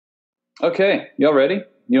Okay, y'all ready?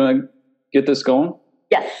 You want to get this going?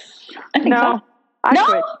 Yes. I think so. I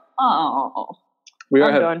quit. Oh. We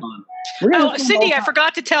are I'm having done. fun. Cindy, I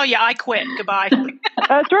forgot to tell you, I quit. Goodbye.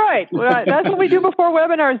 That's right. That's what we do before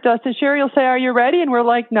webinars, Dustin. Sherry will say, "Are you ready?" And we're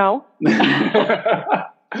like, "No."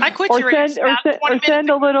 I quit. Send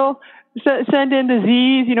a little. Send in the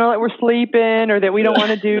Z's, that we're sleeping or that we don't want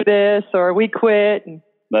to do this or we quit.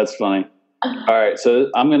 That's funny. All right.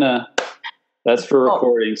 So that's for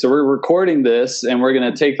recording. So we're recording this and we're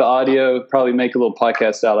going to take the audio, probably make a little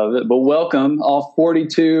podcast out of it. But welcome all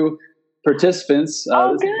 42 participants. Good.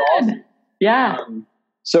 Awesome. Yeah.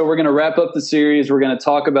 So we're going to wrap up the series. We're going to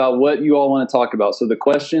talk about what you all want to talk about. So the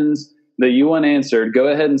questions that you want answered, go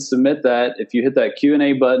ahead and submit that. If you hit that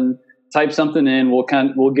Q&A button, type something in.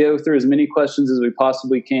 We'll go through as many questions as we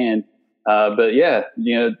possibly can. But yeah,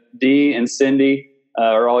 Dee and Cindy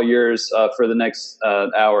are all yours for the next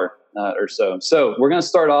hour or so. So we're going to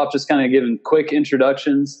start off just kind of giving quick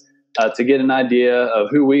introductions to get an idea of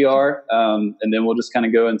who we are, and then we'll just kind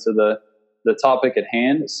of go into the topic at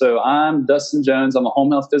hand. So I'm Dustin Jones. I'm a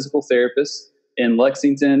home health physical therapist in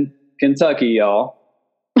Lexington, Kentucky, y'all.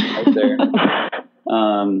 Right there.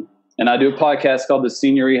 And I do a podcast called the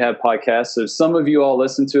Senior Rehab Podcast. So some of you all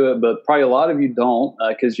listen to it, but probably a lot of you don't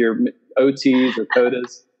because you're OTs or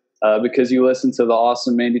CODAs because you listen to the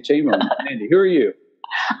awesome Mandy Chamberlain. Mandy, who are you?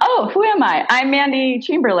 Oh, who am I? I'm Mandy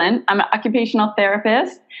Chamberlain. I'm an occupational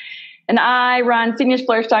therapist, and I run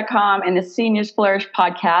seniorsflourish.com and the Seniors Flourish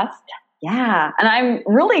Podcast. Yeah, and I'm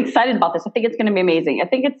really excited about this. I think it's going to be amazing. I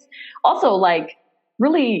think it's also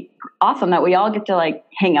really awesome that we all get to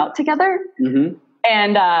hang out together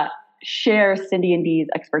and share Cindy and Dee's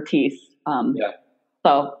expertise.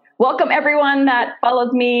 So welcome everyone that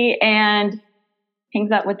follows me and hangs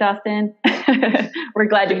out with Dustin. We're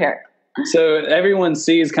glad you're here. So everyone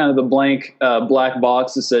sees kind of the blank black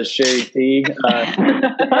box that says Sherry Teague. Come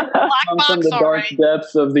from the dark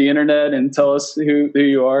depths of the internet and tell us who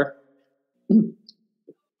you are.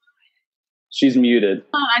 She's muted.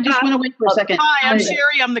 I just want to wait for a second. Hi, I'm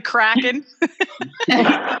Sherry. I'm the Kraken.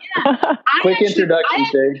 Quick introduction,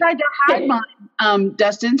 Sherry. I tried to hide mine,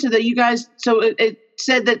 Dustin, so that you guys. So it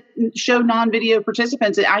said that show non-video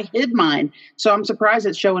participants. I hid mine, so I'm surprised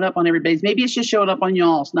it's showing up on everybody's. Maybe it's just showing up on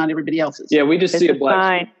y'all's, not everybody else's. Yeah, we just see a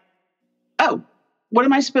black. Oh, what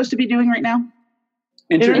am I supposed to be doing right now?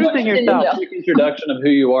 Introducing yourself. Quick introduction of who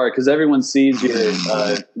you are, because everyone sees your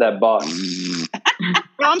that box.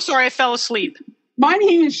 Well, I'm sorry, I fell asleep. My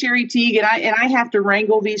name is Sherry Teague, and I have to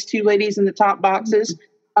wrangle these two ladies in the top boxes.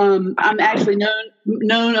 I'm actually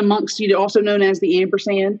known amongst you, also known as the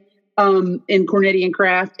ampersand in Kornetti and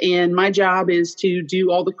Krafft, and my job is to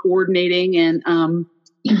do all the coordinating and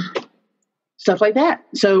stuff like that.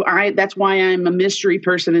 So that's why I'm a mystery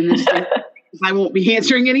person in this. I won't be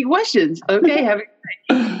answering any questions. Okay, have a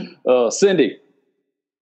great day. Oh, Cindy.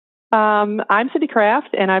 I'm Cindy Krafft,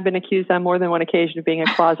 and I've been accused on more than one occasion of being a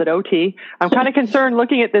closet OT. I'm kind of concerned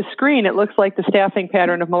looking at this screen. It looks like the staffing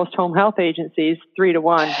pattern of most home health agencies,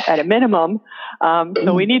 3-to-1 at a minimum.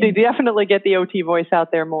 So we need to definitely get the OT voice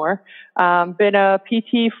out there more. Been a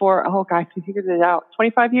PT for, I figured it out,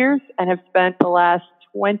 25 years, and have spent the last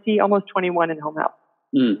almost 21 in home health.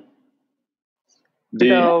 Mm.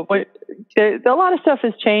 So a lot of stuff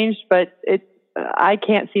has changed, but I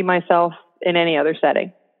can't see myself in any other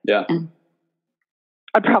setting. Yeah.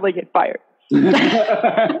 I'd probably get fired.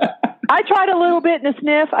 I tried a little bit in a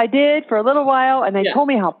sniff. I did for a little while, and they told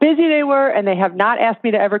me how busy they were, and they have not asked me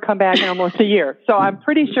to ever come back in almost a year. So I'm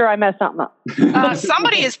pretty sure I messed something up.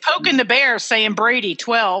 Somebody is poking the bear saying Brady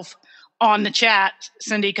 12 on the chat,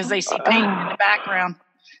 Cindy, because they see Peyton in the background.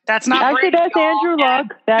 That's not actually, Brady. That's Andrew Luck.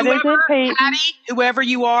 That isn't Peyton. Patty, whoever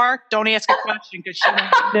you are, don't ask a question because she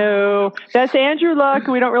won't. No, that's Andrew Luck.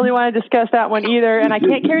 We don't really want to discuss that one either. And I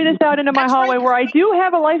can't carry this out into my hallway where I do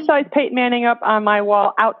have a life-size Peyton Manning up on my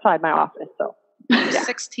wall outside my office. So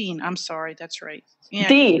 16. I'm sorry. That's right. Yeah.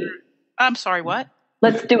 Dee. I'm sorry. What?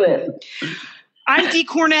 Let's do it. I'm Dee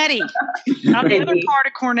Kornetti. I'm the other part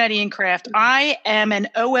of Kornetti and Krafft. I am an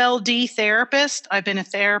OLD therapist. I've been a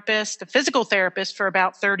physical therapist for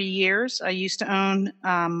about 30 years. I used to own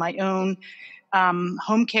my own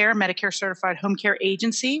home care, Medicare certified home care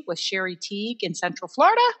agency with Sherry Teague in Central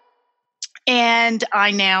Florida. And I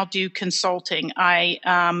now do consulting. I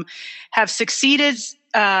have succeeded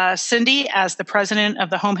Cindy as the president of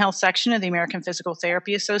the home health section of the American Physical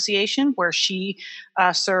Therapy Association, where she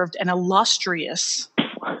served an illustrious,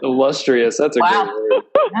 that's a great word.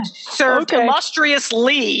 Served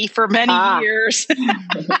illustriously for many years.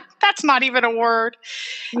 That's not even a word.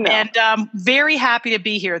 No. And very happy to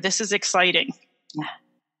be here. This is exciting.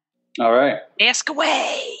 All right. Ask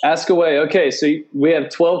away. Ask away. Okay, so we have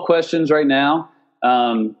 12 questions right now.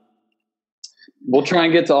 We'll try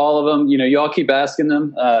and get to all of them. Y'all keep asking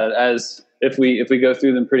them as if we go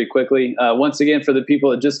through them pretty quickly. Once again, for the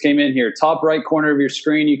people that just came in here, top right corner of your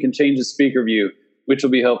screen, you can change the speaker view, which will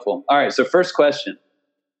be helpful. All right, so first question,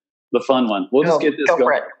 the fun one. We'll just get this going.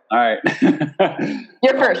 For it. All right.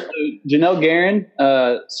 You're first. Janelle Guerin,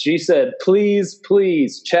 she said,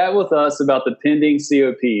 please chat with us about the pending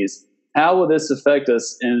COPs. How will this affect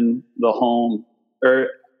us in the home, or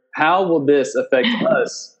how will this affect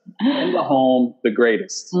us in the home the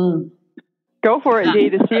greatest? Go for it, Dee.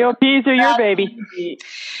 The COPs are your baby.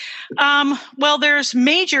 Well, there's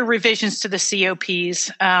major revisions to the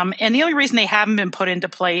COPs, and the only reason they haven't been put into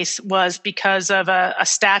place was because of a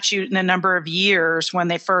statute in a number of years when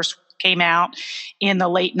they first came out in the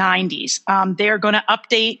late 90s. They're going to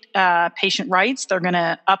update patient rights. They're going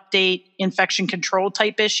to update infection control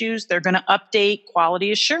type issues. They're going to update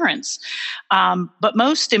quality assurance. But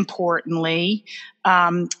most importantly,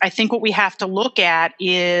 I think what we have to look at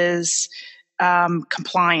is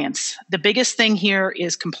compliance. The biggest thing here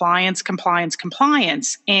is compliance.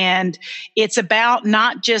 And it's about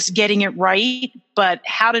not just getting it right, but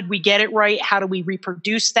how did we get it right? How do we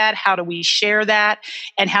reproduce that? How do we share that?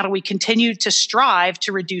 And how do we continue to strive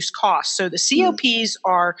to reduce costs? So the COPs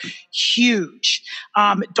are huge.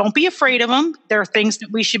 Don't be afraid of them. There are things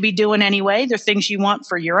that we should be doing anyway. They're things you want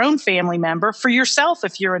for your own family member, for yourself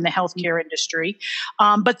if you're in the healthcare industry.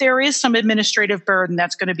 But there is some administrative burden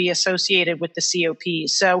that's going to be associated with the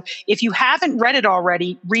COPs. So if you haven't read it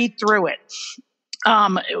already, read through it.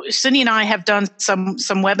 Cindy and I have done some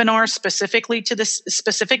webinars specific to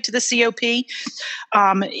the COP,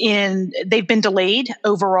 and they've been delayed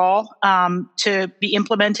overall to be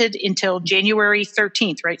implemented until January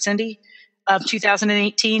 13th, right, Cindy, of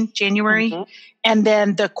 2018, January. Mm-hmm. And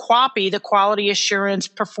then the QAPI, the Quality Assurance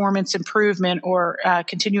Performance Improvement or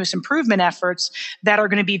continuous improvement efforts that are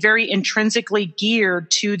going to be very intrinsically geared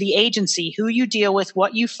to the agency, who you deal with,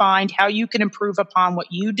 what you find, how you can improve upon what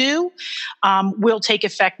you do, will take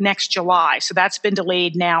effect next July. So that's been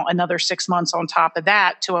delayed now another 6 months on top of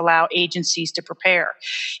that to allow agencies to prepare.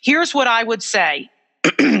 Here's what I would say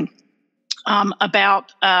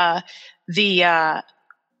about the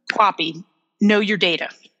QAPI. Know your data.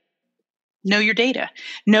 Know your data.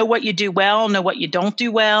 Know what you do well, know what you don't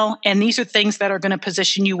do well. And these are things that are going to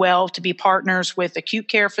position you well to be partners with acute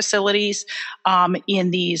care facilities in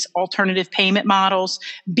these alternative payment models.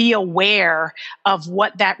 Be aware of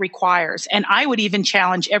what that requires. And I would even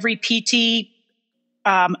challenge every PT,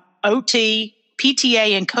 OT,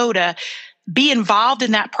 PTA, and CODA, be involved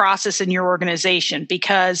in that process in your organization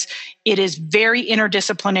because it is very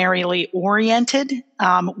interdisciplinarily oriented.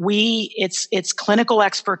 It's clinical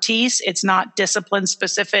expertise. It's not discipline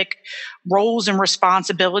specific roles and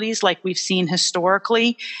responsibilities like we've seen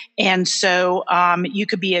historically. And so you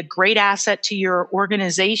could be a great asset to your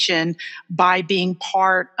organization by being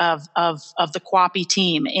part of the QAPI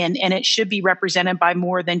team. And it should be represented by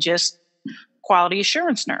more than just quality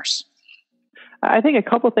assurance nurse. I think a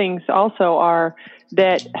couple things also are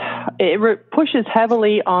that it pushes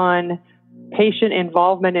heavily on patient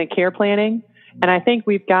involvement in care planning. And I think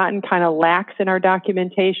we've gotten kind of lax in our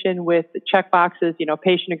documentation with the checkboxes,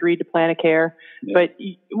 patient agreed to plan of care. Yeah. But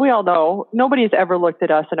we all know nobody's ever looked at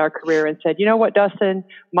us in our career and said, you know what, Dustin,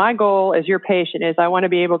 my goal as your patient is I want to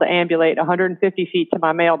be able to ambulate 150 feet to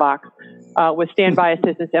my mailbox with standby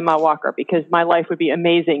assistance and my walker because my life would be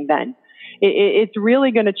amazing then. It's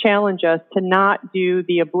really going to challenge us to not do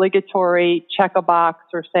the obligatory check a box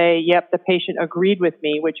or say, yep, the patient agreed with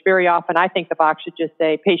me, which very often I think the box should just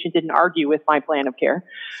say, patient didn't argue with my plan of care,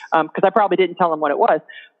 because I probably didn't tell them what it was.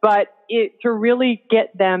 But to really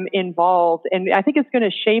get them involved, and I think it's going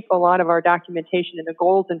to shape a lot of our documentation and the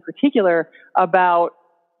goals in particular about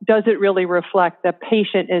does it really reflect the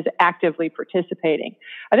patient is actively participating?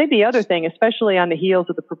 I think the other thing, especially on the heels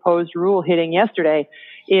of the proposed rule hitting yesterday,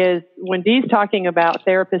 is when Dee's talking about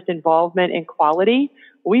therapist involvement in quality,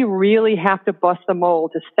 we really have to bust the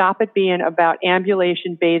mold to stop it being about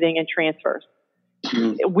ambulation, bathing, and transfers.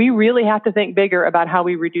 Mm-hmm. We really have to think bigger about how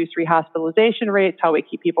we reduce rehospitalization rates, how we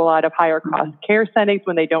keep people out of higher cost care settings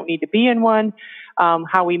when they don't need to be in one,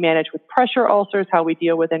 how we manage with pressure ulcers, how we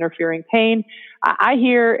deal with interfering pain. I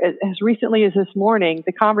hear as recently as this morning,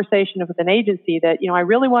 the conversation with an agency that, I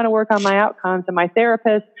really want to work on my outcomes and my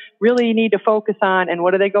therapists really need to focus on, and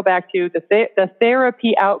what do they go back to? The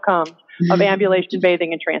therapy outcomes of ambulation,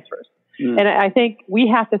 bathing, and transfers. And I think we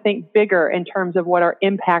have to think bigger in terms of what our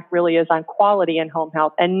impact really is on quality in home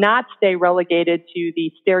health, and not stay relegated to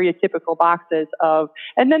the stereotypical boxes of,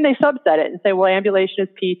 and then they subset it and say, well, ambulation is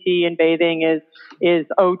PT and bathing is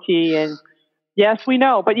OT. And yes, we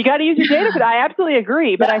know, but you got to use your data for that. I absolutely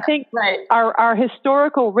agree. But I think our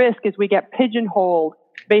historical risk is we get pigeonholed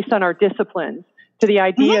based on our disciplines to the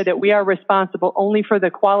idea that we are responsible only for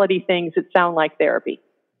the quality things that sound like therapy.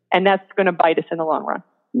 And that's going to bite us in the long run.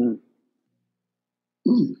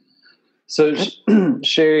 So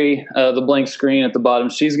Sherry, the blank screen at the bottom,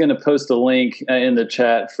 she's going to post a link in the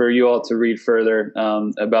chat for you all to read further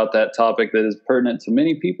about that topic that is pertinent to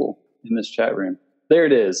many people in this chat room. There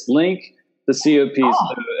it is. Link the COP.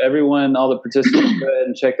 So everyone, all the participants, go ahead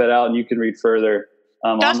and check that out, and you can read further.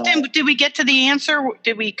 Dustin, did we get to the answer?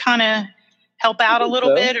 Did we kind of help out a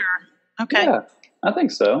little bit? Or okay? Yeah, I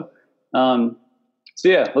think so. So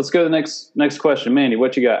yeah, let's go to the next question. Mandy,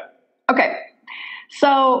 what you got? Okay.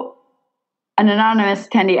 So an anonymous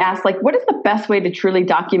attendee asked, what is the best way to truly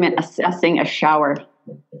document assessing a shower?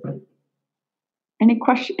 Any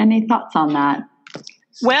thoughts on that?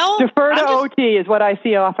 Well, defer to OT is what I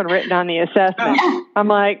see often written on the assessment. I'm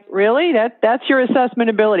like, really? That's your assessment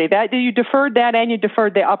ability. That you deferred that, and you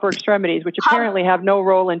deferred the upper extremities, which apparently have no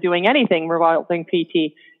role in doing anything involving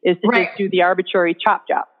PT, is to just do the arbitrary chop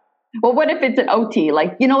job. Well, what if it's an OT?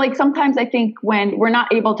 Sometimes I think when we're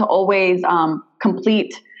not able to always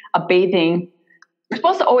complete a bathing, we're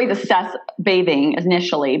supposed to always assess bathing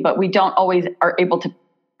initially, but we don't always are able to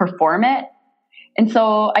perform it. And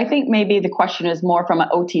so I think maybe the question is more from an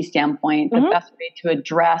OT standpoint, the best way to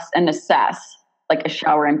address and assess a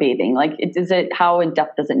shower and bathing. How in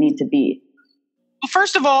depth does it need to be? Well,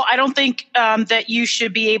 first of all, I don't think that you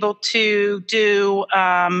should be able to do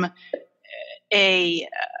a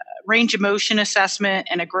range of motion assessment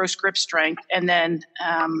and a gross grip strength, and then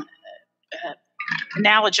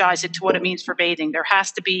analogize it to what it means for bathing. There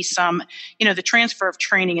has to be some, the transfer of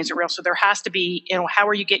training isn't real. So there has to be, how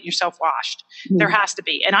are you getting yourself washed? There has to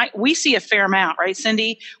be. And we see a fair amount, right,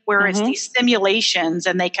 Cindy, where it's these simulations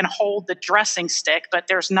and they can hold the dressing stick, but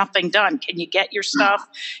there's nothing done. Can you get your stuff?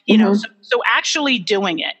 So actually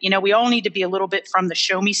doing it, we all need to be a little bit from the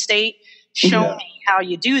show me state. Show me how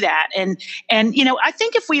you do that. And I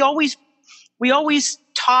think if we always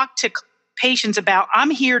talk to patients about, I'm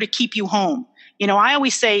here to keep you home. I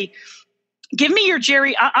always say, give me your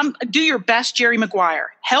do your best Jerry Maguire.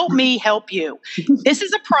 Help me help you. This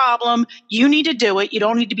is a problem. You need to do it. You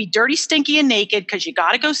don't need to be dirty, stinky, and naked because you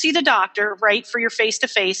got to go see the doctor, right, for your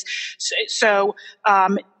face-to-face. So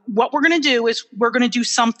what we're going to do is we're going to do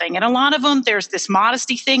something. And a lot of them, there's this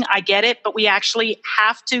modesty thing. I get it, but we actually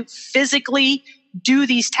have to physically do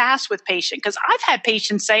these tasks with patients. Because I've had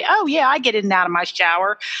patients say, oh, yeah, I get in and out of my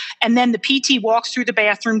shower. And then the PT walks through the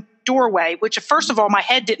bathroom doorway, which first of all, my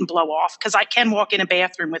head didn't blow off because I can walk in a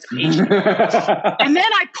bathroom with a patient. And then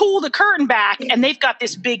I pull the curtain back and they've got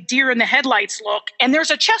this big deer in the headlights look, and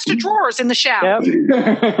there's a chest of drawers in the shower.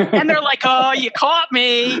 And they're like, oh, you caught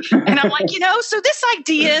me. And I'm like, so this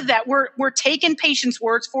idea that we're taking patients'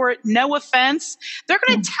 words for it, no offense, they're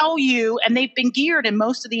going to tell you, and they've been geared in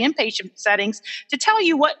most of the inpatient settings to tell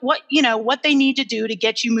you what they need to do to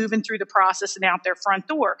get you moving through the process and out their front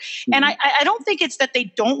door. And I don't think it's that they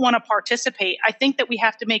don't want to participate. I think that we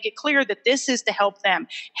have to make it clear that this is to help them.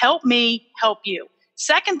 Help me, help you.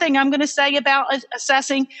 Second thing I'm going to say about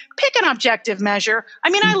assessing, pick an objective measure. I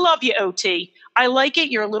mean, I love you, OT. I like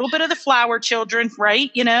it. You're a little bit of the flower children,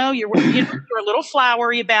 right? You're a little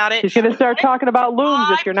flowery about it. You're going to start talking about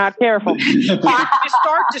looms if you're not careful. You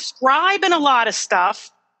start describing a lot of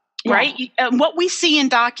stuff. Right. What we see in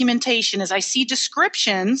documentation is I see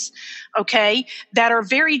descriptions, that are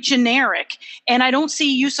very generic, and I don't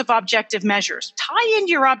see use of objective measures. Tie in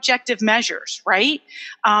your objective measures, right?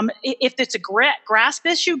 If it's a grasp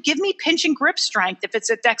issue, give me pinch and grip strength. If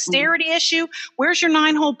it's a dexterity issue, where's your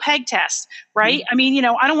 9-hole peg test, right? I mean,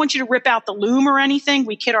 I don't want you to rip out the loom or anything.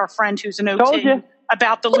 We kid our friend who's an OT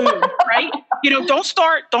about the loom, right?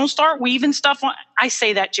 Don't start weaving stuff on. I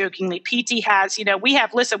say that jokingly. PT has, we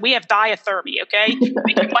have diathermy, okay?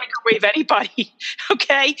 We can microwave anybody,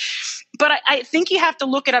 okay? But I think you have to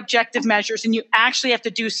look at objective measures, and you actually have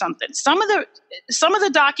to do something. Some of the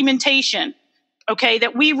documentation,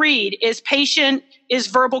 that we read is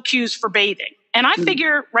verbal cues for bathing. And I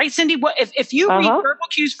figure, right, Cindy, if you read verbal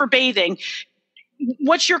cues for bathing,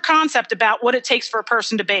 what's your concept about what it takes for a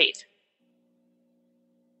person to bathe?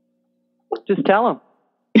 Just tell them.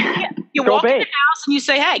 You walk in the house and you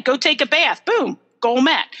say, hey, go take a bath. Boom. goal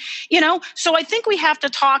met, so I think we have to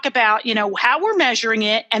talk about, how we're measuring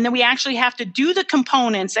it. And then we actually have to do the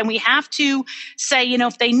components, and we have to say,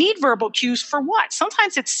 if they need verbal cues for what.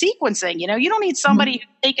 Sometimes it's sequencing. You don't need somebody who's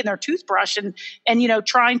taking their toothbrush and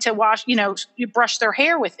trying to wash, you brush their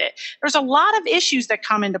hair with it. There's a lot of issues that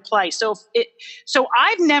come into play. So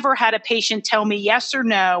I've never had a patient tell me yes or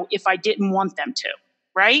no if I didn't want them to,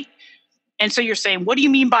 right? And so you're saying, what do you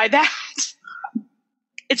mean by that?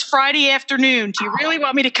 It's Friday afternoon. Do you really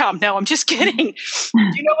want me to come? No, I'm just kidding. Do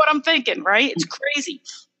you know what I'm thinking, right? It's crazy.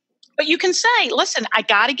 But you can say, listen, I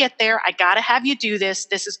got to get there. I got to have you do this.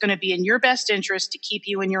 This is going to be in your best interest to keep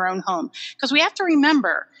you in your own home. Because we have to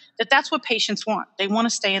remember that that's what patients want. They want to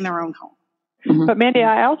stay in their own home. Mm-hmm. But Mandy,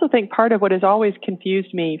 I also think part of what has always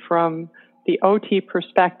confused me from the OT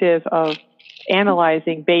perspective of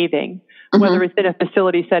analyzing bathing, whether it's in a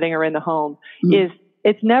facility setting or in the home, is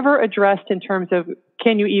it's never addressed in terms of,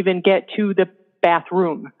 can you even get to the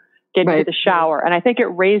bathroom, get to the shower? And I think it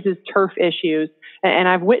raises turf issues. And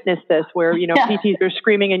I've witnessed this where, PTs are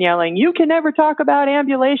screaming and yelling, you can never talk about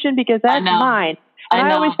ambulation because that's mine. And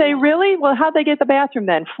I always say, really? Well, how'd they get the bathroom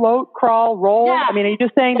then? Float, crawl, roll? Yeah. I mean, are you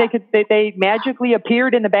just saying they magically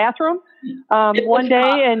appeared in the bathroom one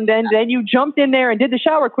day and then you jumped in there and did the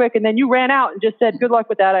shower quick and then you ran out and just said, good luck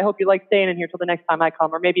with that. I hope you like staying in here till the next time I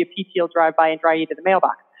come, or maybe a PT will drive by and dry you to the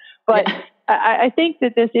mailbox. But I think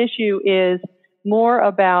that this issue is more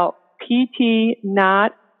about PT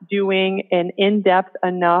not doing an in-depth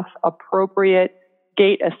enough appropriate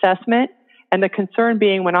gait assessment. And the concern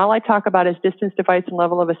being when all I talk about is distance, device, and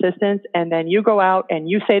level of assistance, and then you go out and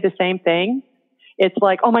you say the same thing, it's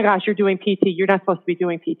like, oh my gosh, you're doing PT. You're not supposed to be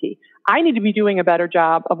doing PT. I need to be doing a better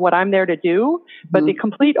job of what I'm there to do. But the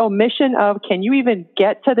complete omission of, can you even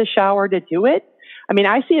get to the shower to do it? I mean,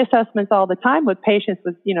 I see assessments all the time with patients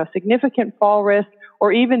with, significant fall risk,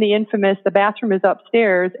 or even the infamous, the bathroom is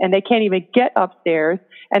upstairs and they can't even get upstairs.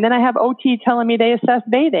 And then I have OT telling me they assess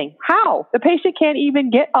bathing. How? The patient can't even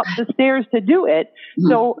get up the stairs to do it.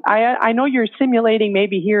 So I know you're simulating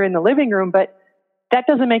maybe here in the living room, but that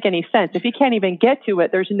doesn't make any sense. If he can't even get to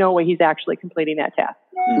it, there's no way he's actually completing that task.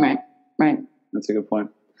 Right. That's a good point.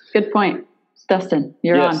 Good point. Dustin,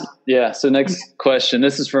 you're on. Yeah. So next question.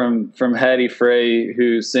 This is from Hattie Frey,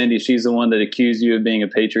 who, Cindy, she's the one that accused you of being a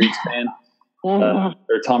Patriots fan. Or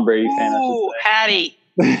Tom Brady fan. Oh, Hattie.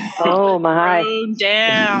 Oh my!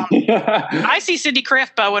 Down. I see Cindy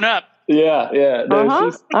Krafft bowing up. Yeah.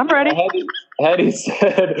 No, I'm ready. Hattie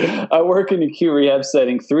said, I work in acute rehab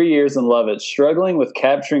setting 3 years and love it. Struggling with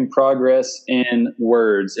capturing progress in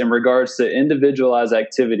words in regards to individualized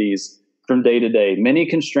activities from day to day. Many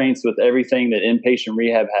constraints with everything that inpatient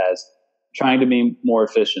rehab has. Trying to be more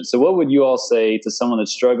efficient. So, what would you all say to someone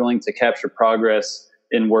that's struggling to capture progress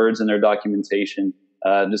in words in their documentation?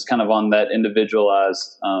 Just kind of on that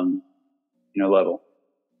individualized, level.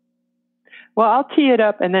 Well, I'll tee it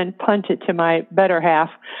up and then punt it to my better half.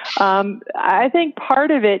 I think part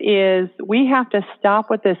of it is we have to stop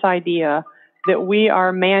with this idea that we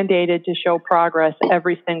are mandated to show progress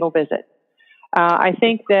every single visit. I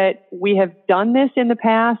think that we have done this in the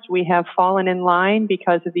past. We have fallen in line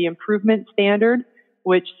because of the improvement standard,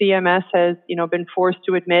 which CMS has, been forced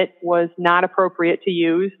to admit was not appropriate to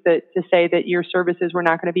use, to say that your services were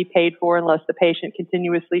not going to be paid for unless the patient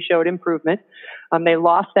continuously showed improvement. They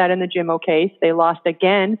lost that in the Jimmo case. They lost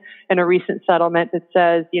again in a recent settlement that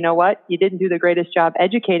says, you know what, you didn't do the greatest job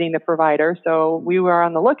educating the provider. So we were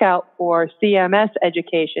on the lookout for CMS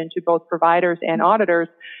education to both providers and auditors.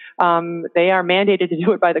 They are mandated to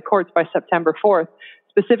do it by the courts by September 4th,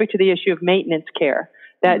 specific to the issue of maintenance care.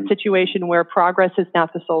 That situation where progress is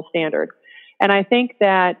not the sole standard. And I think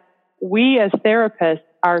that we as therapists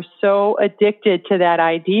are so addicted to that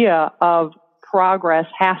idea of progress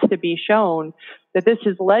has to be shown that this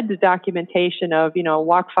has led to documentation of,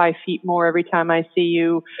 walk 5 feet more every time I see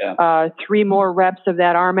you, 3 more reps of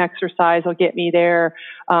that arm exercise will get me there.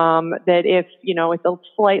 That if, it's a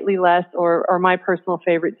slightly less, or my personal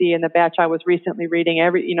favorite D in the batch I was recently reading,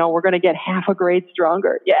 we're going to get half a grade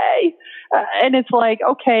stronger. Yay. And it's like,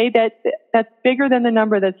 okay, that's bigger than the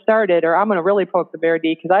number that started, or I'm going to really poke the bear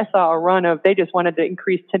D because I saw a run of, they just wanted to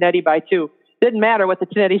increase Kornetti by 2. Didn't matter what the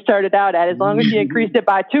Kornetti started out at. As long as you increased it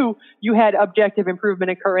by 2, you had objective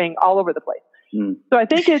improvement occurring all over the place. So I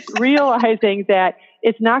think it's realizing that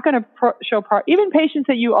it's not going to show even patients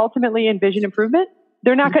that you ultimately envision improvement,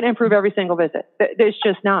 they're not going to improve every single visit. It's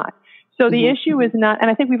just not. So the issue is not,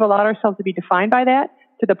 and I think we've allowed ourselves to be defined by that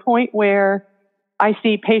to the point where I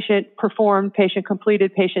see patient performed, patient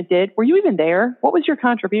completed, patient did. Were you even there? What was your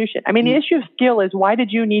contribution? I mean, the issue of skill is, why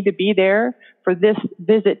did you need to be there for this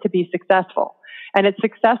visit to be successful? And it's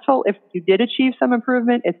successful if you did achieve some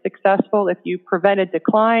improvement. It's successful if you prevented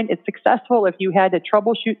decline. It's successful if you had to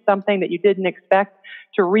troubleshoot something that you didn't expect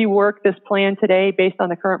to rework this plan today based on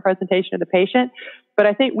the current presentation of the patient. But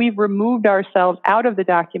I think we've removed ourselves out of the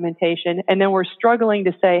documentation, and then we're struggling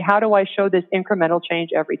to say, how do I show this incremental change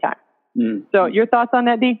every time? So your thoughts on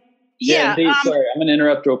that, Dee? Yeah, Dee, sorry, I'm going to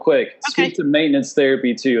interrupt real quick. Okay. Speak to maintenance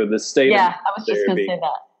therapy, too, the state of I was just going to say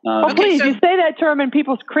that. Please, you say that term and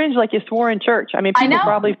people cringe like you swore in church. I mean, people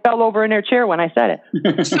probably fell over in their chair when I said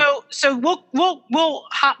it. So we'll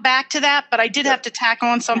hop back to that, but I did have to tack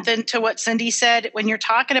on something to what Cindy said. When you're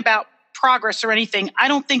talking about progress or anything, I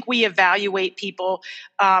don't think we evaluate people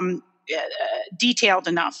detailed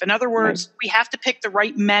enough. In other words, we have to pick the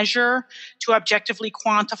right measure to objectively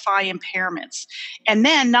quantify impairments. And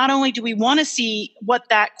then not only do we want to see what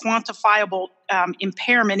that quantifiable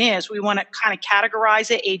impairment is, we want to kind of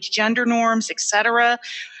categorize it, age, gender norms, et cetera.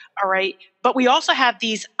 All right. But we also have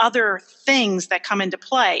these other things that come into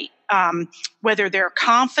play, whether their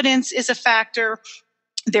confidence is a factor,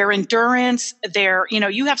 their endurance,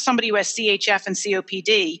 you have somebody who has CHF and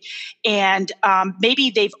COPD, and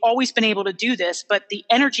maybe they've always been able to do this, but the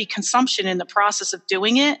energy consumption in the process of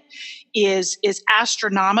doing it is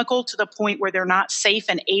astronomical to the point where they're not safe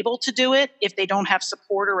and able to do it if they don't have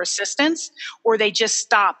support or assistance, or they just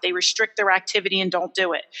stop, they restrict their activity and don't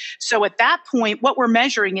do it. So at that point, what we're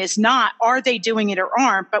measuring is not are they doing it or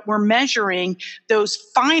aren't, but we're measuring those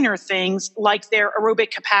finer things like their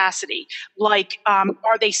aerobic capacity, like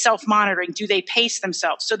are they self-monitoring? Do they pace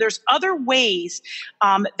themselves? So there's other ways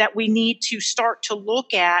that we need to start to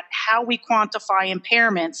look at how we quantify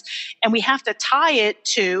impairments, and we have to tie it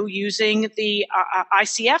to using the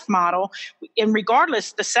ICF model. And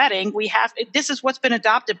regardless the setting, this is what's been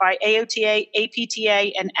adopted by AOTA,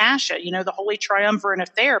 APTA, and ASHA, the holy triumvirate of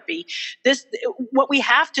therapy. What we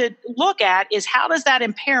have to look at is how does that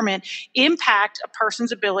impairment impact a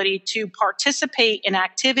person's ability to participate in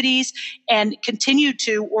activities and continue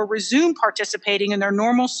to or resume participating in their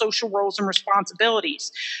normal social roles and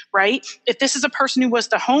responsibilities, right? If this is a person who was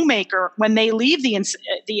the homemaker when they leave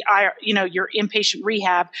your inpatient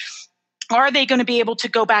rehab, are they going to be able to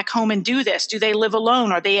go back home and do this? Do they live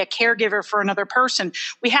alone? Are they a caregiver for another person?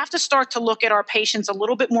 We have to start to look at our patients a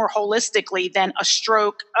little bit more holistically than a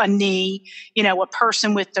stroke, a knee, a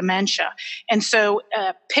person with dementia. And so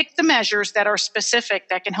pick the measures that are specific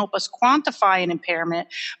that can help us quantify an impairment.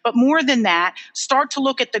 But more than that, start to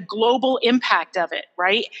look at the global impact of it,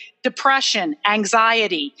 right? Depression,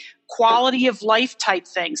 anxiety, quality of life type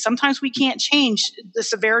things. Sometimes we can't change the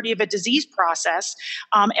severity of a disease process.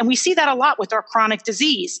 And we see that a lot with our chronic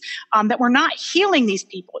disease, that we're not healing these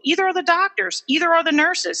people. Either are the doctors, either are the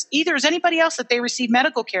nurses, either is anybody else that they receive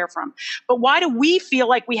medical care from. But why do we feel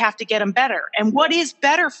like we have to get them better? And what is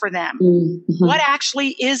better for them? Mm-hmm. What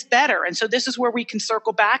actually is better? And so this is where we can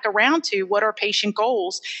circle back around to what are patient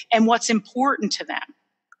goals and what's important to them.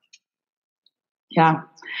 Yeah.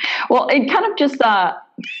 Well, it kind of just,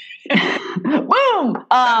 boom,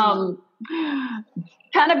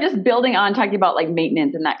 kind of just building on talking about like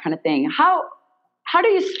maintenance and that kind of thing. How do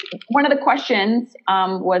you, one of the questions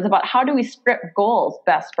was about how do we script goals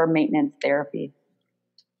best for maintenance therapy?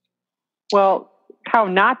 Well, how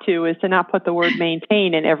not to is to not put the word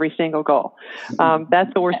maintain in every single goal.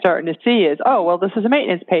 That's what we're starting to see is, this is a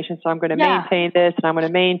maintenance patient, so I'm going to maintain this and I'm going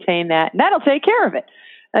to maintain that, and that'll take care of it.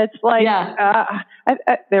 It's like,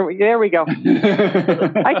 there we go.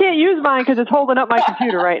 I can't use mine because it's holding up my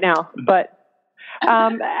computer right now. But,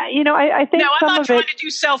 I think I'm not trying to do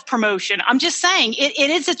self-promotion. I'm just saying it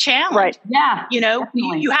is a challenge. Right. Yeah.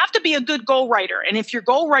 You have to be a good goal writer. And if you're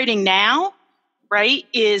goal writing now, right,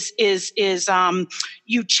 is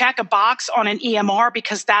you check a box on an EMR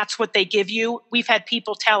because that's what they give you. We've had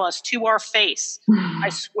people tell us to our face, I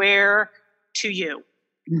swear to you,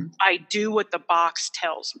 I do what the box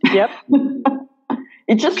tells me. Yep.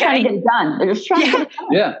 It's just trying to get it done. They're just trying to get it done.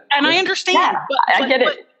 Yeah. And I understand. Yeah, I get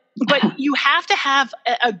it. But you have to have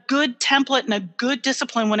a good template and a good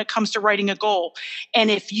discipline when it comes to writing a goal.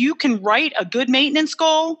 And if you can write a good maintenance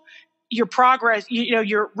goal, your progress,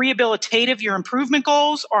 your rehabilitative, your improvement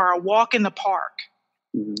goals are a walk in the park.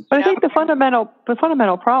 But I think the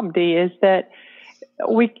fundamental problem, Dee, is that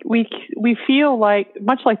we feel like,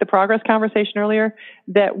 much like the progress conversation earlier,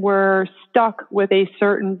 that we're stuck with a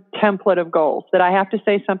certain template of goals, that I have to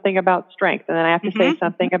say something about strength, and then I have to say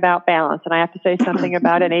something about balance, and I have to say something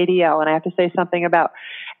about an ADL, and I have to say something about,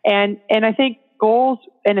 and I think goals,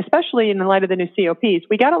 and especially in the light of the new COPs,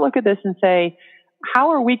 we got to look at this and say, how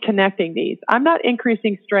are we connecting these? I'm not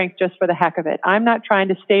increasing strength just for the heck of it. I'm not trying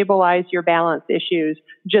to stabilize your balance issues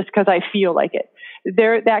just because I feel like it.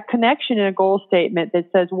 that connection in a goal statement that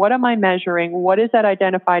says, what am I measuring? What is that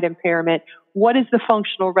identified impairment? What is the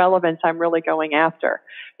functional relevance I'm really going after?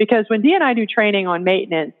 Because when Dee and I do training on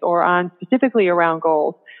maintenance or on specifically around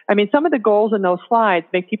goals, I mean, some of the goals in those slides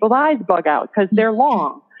make people's eyes bug out because they're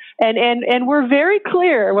long. And we're very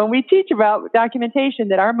clear when we teach about documentation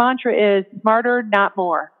that our mantra is smarter, not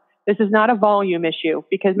more. This is not a volume issue,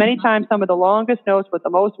 because many times some of the longest notes with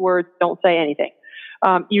the most words don't say anything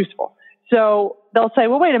useful. So they'll say,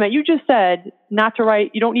 well, wait a minute, you just said not to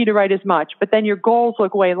write, you don't need to write as much, but then your goals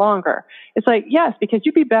look way longer. It's like, yes, because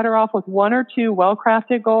you'd be better off with 1 or 2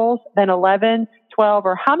 well-crafted goals than 11, 12,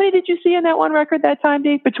 or how many did you see in that one record that time,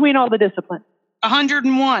 Dee, between all the disciplines?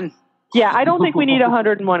 101. Yeah, I don't think we need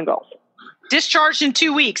 101 goals. Discharged in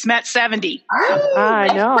 2 weeks, met 70. I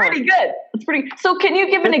know. That's pretty good. That's pretty. So can you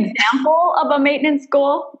give an example of a maintenance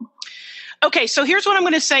goal? Okay, so here's what I'm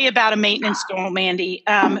going to say about a maintenance goal, Mandy.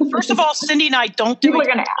 First of all, Cindy and I don't do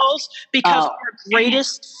goals because our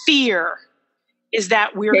greatest fear is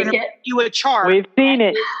that we're going to give you a chart. We've seen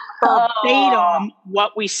it. Verbatim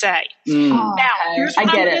what we say. Now, here's what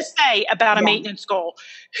I'm going to say about a maintenance goal.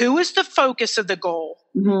 Who is the focus of the goal?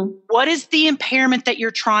 Mm-hmm. What is the impairment that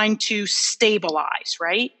you're trying to stabilize,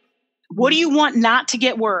 right? What do you want not to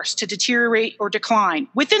get worse, to deteriorate or decline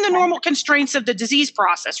within the normal constraints of the disease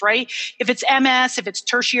process, right? If it's MS, if it's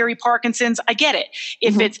tertiary Parkinson's, I get it.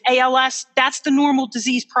 If it's ALS, that's the normal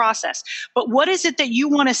disease process. But what is it that you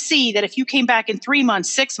want to see that if you came back in 3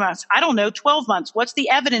 months, 6 months, I don't know, 12 months, what's the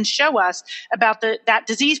evidence show us about that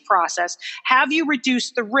disease process? Have you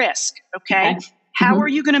reduced the risk? Okay. How are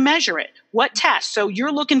you going to measure it? What tests? So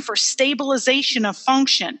you're looking for stabilization of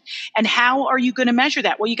function. And how are you going to measure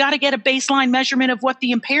that? Well, you got to get a baseline measurement of what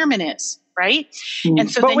the impairment is, right?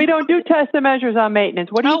 And so but we don't do tests and measures on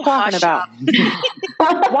maintenance. What are you talking about?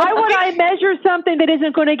 Why would I measure something that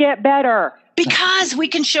isn't going to get better? Because we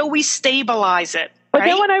can show we stabilize it. But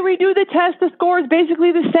then when I redo the test, the score is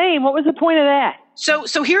basically the same. What was the point of that?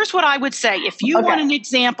 So here's what I would say. If you want an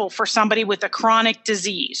example for somebody with a chronic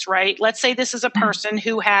disease, right? Let's say this is a person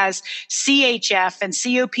who has CHF and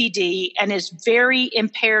COPD and is very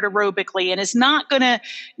impaired aerobically and is not going to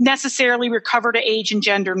necessarily recover to age and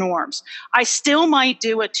gender norms. I still might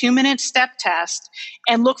do a 2-minute step test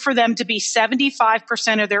and look for them to be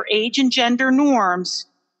 75% of their age and gender norms,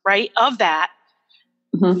 right, of that,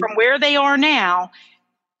 from where they are now,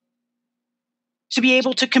 to be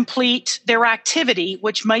able to complete their activity,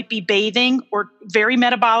 which might be bathing or very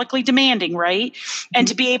metabolically demanding, right? And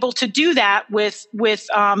to be able to do that with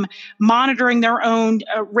monitoring their own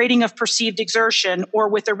rating of perceived exertion, or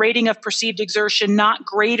with a rating of perceived exertion not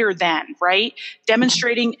greater than, right?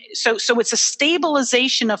 Demonstrating, so it's a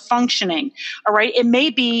stabilization of functioning, all right? It may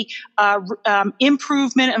be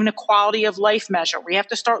improvement in a quality of life measure. We have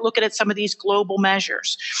to start looking at some of these global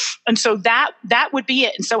measures. And so that would be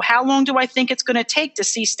it. And so how long do I think it's going to take to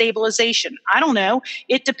see stabilization? I don't know.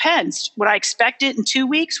 It depends. Would I expect it in 2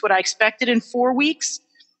 weeks? Would I expect it in 4 weeks?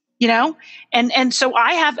 You know, and so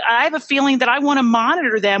I have a feeling that I want to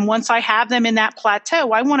monitor them once I have them in that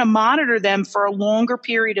plateau. I want to monitor them for a longer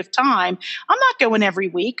period of time. I'm not going every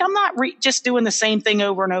week. I'm not just doing the same thing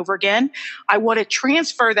over and over again. I want to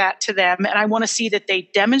transfer that to them, and I want to see that they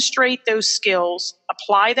demonstrate those skills,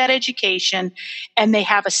 apply that education, and they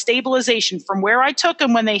have a stabilization from where I took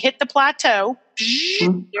them when they hit the plateau.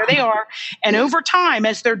 There they are. And over time,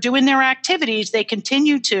 as they're doing their activities, they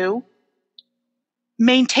continue to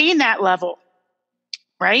maintain that level,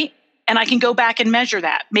 right? And I can go back and measure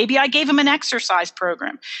that. Maybe I gave them an exercise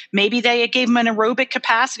program. Maybe they gave them an aerobic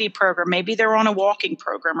capacity program. Maybe they're on a walking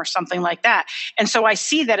program or something like that. And so I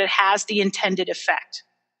see that it has the intended effect.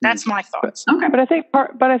 That's my thoughts. Okay, but I think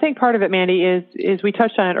part of it, Mandy, is we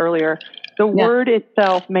touched on it earlier. The word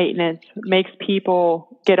itself, maintenance, makes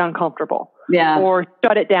people get uncomfortable. Or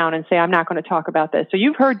shut it down and say, I'm not going to talk about this. So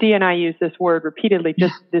you've heard Dee and I use this word repeatedly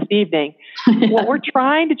just this evening. What we're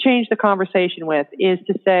trying to change the conversation with is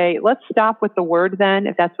to say, let's stop with the word then,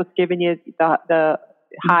 if that's what's giving you the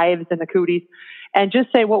hives and the cooties, and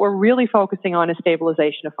just say what we're really focusing on is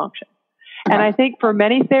stabilization of function. And I think for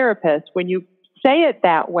many therapists, when you say it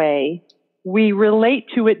that way, we relate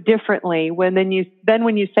to it differently when you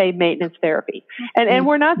say maintenance therapy. And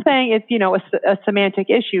we're not saying it's, a semantic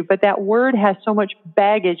issue, but that word has so much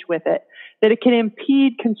baggage with it that it can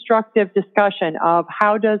impede constructive discussion of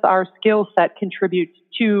how does our skill set contribute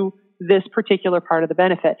to this particular part of the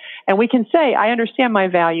benefit. And we can say, I understand my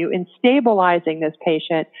value in stabilizing this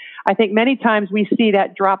patient. I think many times we see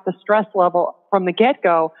that drop the stress level from the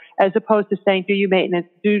get-go, as opposed to saying, do you maintenance?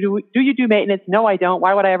 Do you do maintenance? No, I don't.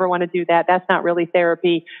 Why would I ever want to do that? That's not really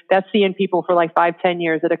therapy. That's seeing people for like 5-10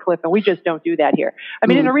 years at a clip, and we just don't do that here. I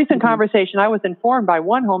mean, in a recent conversation, I was informed by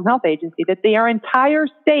one home health agency that their entire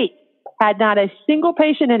state had not a single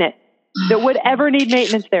patient in it that would ever need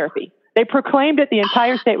maintenance therapy. They proclaimed that the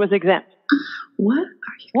entire state was exempt.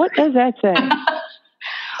 What does that say?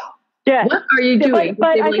 Yeah. What are you doing?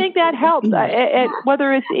 But I think that helps.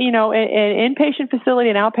 Whether it's, an inpatient facility,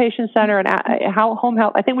 an outpatient center, and how home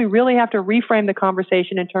health, I think we really have to reframe the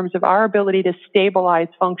conversation in terms of our ability to stabilize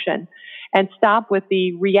function and stop with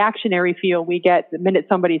the reactionary feel we get the minute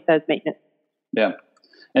somebody says maintenance. Yeah.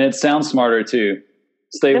 And it sounds smarter too.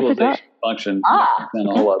 Stabilization function. A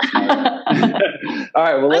whole lot smarter. All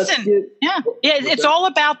right. Well, it's all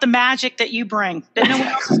about the magic that you bring that no one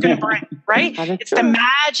else is going to bring, right? It's true. The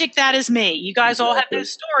magic that is me. You guys all have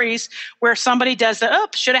those stories where somebody does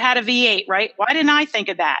should have had a V8, right? Why didn't I think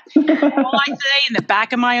of that? All I say in the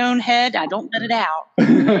back of my own head, I don't let it out.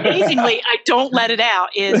 Amazingly, I don't let it out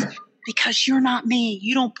is because you're not me.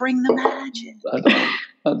 You don't bring the magic.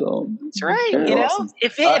 I don't. That's right. Awesome.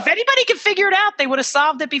 If anybody could figure it out, they would have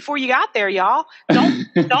solved it before you got there, y'all.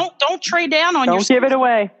 Don't trade down on yourself. Don't give it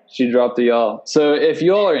away. She dropped the y'all. So if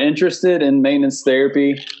you all are interested in maintenance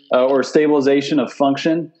therapy or stabilization of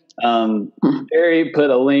function, Barry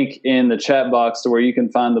put a link in the chat box to where you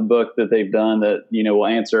can find the book that they've done that will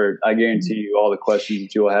answer, I guarantee you, all the questions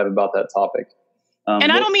that you will have about that topic. And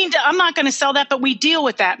I don't mean I'm not going to sell that, but we deal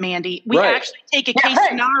with that, Mandy. We actually take a case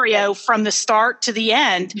scenario from the start to the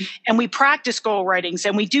end, and we practice goal writings,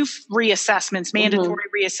 and we do reassessments, mandatory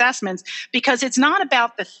reassessments, because it's not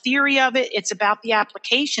about the theory of it. It's about the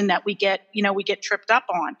application that we get tripped up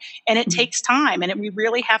on, and it takes time, and we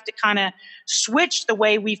really have to kind of switch the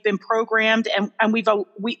way we've been programmed, and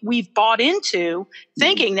we've bought into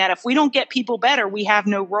thinking that if we don't get people better, we have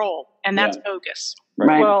no role, and that's bogus.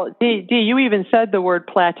 Right. Well, Dee, you even said the word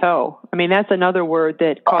plateau. I mean, that's another word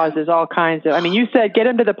that causes all kinds of, you said get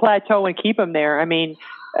them to the plateau and keep them there. I mean,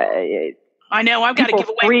 I know I've got to give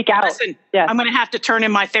away. Freak out. Listen, I'm going to have to turn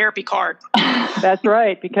in my therapy card. That's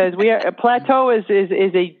right. Because plateau is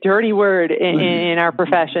a dirty word in our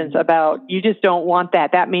professions about, you just don't want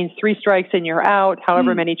that. That means 3 strikes and you're out,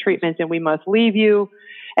 however many treatments, and we must leave you.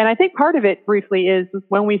 And I think part of it briefly is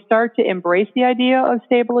when we start to embrace the idea of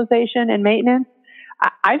stabilization and maintenance,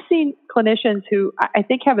 I've seen clinicians who I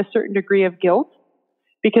think have a certain degree of guilt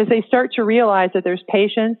because they start to realize that there's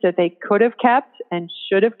patients that they could have kept and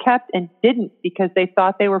should have kept and didn't because they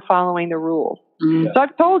thought they were following the rules. So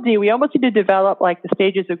I've told you, we almost need to develop like the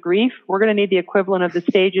stages of grief. We're going to need the equivalent of the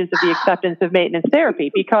stages of the acceptance of maintenance therapy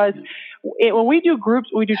because when we do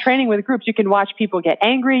training with groups, you can watch people get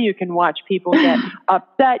angry. You can watch people get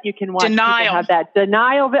upset. You can watch people have that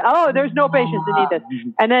denial. There's no patients that need this.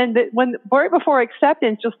 And then right before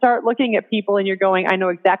acceptance, you'll start looking at people and you're going, I know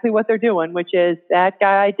exactly what they're doing, which is that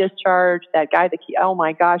guy discharged, that guy, oh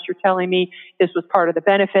my gosh, you're telling me this was part of the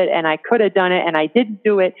benefit and I could have done it and I didn't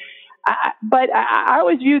do it. But I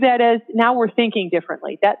always view that as now we're thinking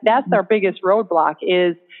differently. That's our biggest roadblock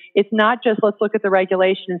is it's not just let's look at the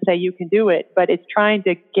regulation and say you can do it, but it's trying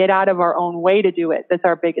to get out of our own way to do it. That's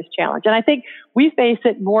our biggest challenge. And I think we face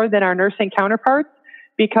it more than our nursing counterparts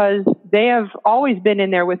because they have always been in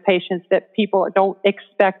there with patients that people don't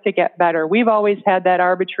expect to get better. We've always had that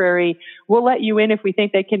arbitrary, we'll let you in if we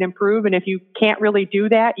think they can improve. And if you can't really do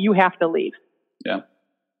that, you have to leave. Yeah.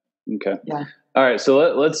 Okay. Yeah. All right, so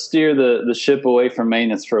let's steer the ship away from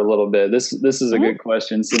maintenance for a little bit. This is a good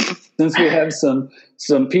question since we have some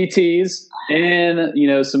PTs and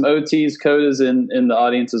some OTs, CODAs in the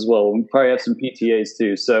audience as well. We probably have some PTAs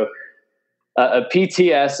too. So a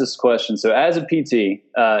PT asked this question. So as a PT,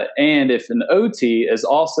 and if an OT is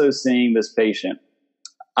also seeing this patient,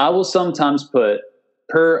 I will sometimes put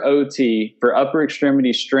per OT for upper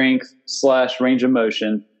extremity strength / range of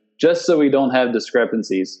motion, just so we don't have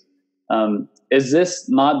discrepancies. Is this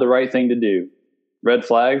not the right thing to do? Red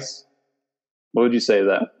flags? What would you say to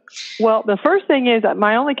that? Well, the first thing is that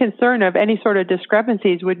my only concern of any sort of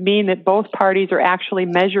discrepancies would mean that both parties are actually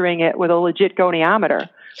measuring it with a legit goniometer,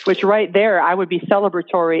 which right there I would be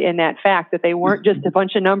celebratory in that fact that they weren't just a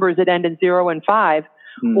bunch of numbers that end in 0 and 5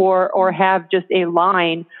 or have just a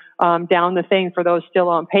line down the thing for those still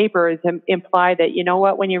on paper to imply that, you know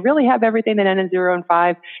what, when you really have everything that ends in 0 and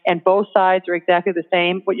 5 and both sides are exactly the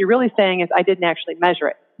same, what you're really saying is I didn't actually measure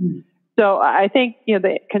it. So I think,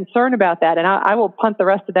 the concern about that, and I will punt the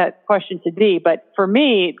rest of that question to Dee, but for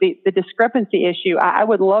me, the discrepancy issue, I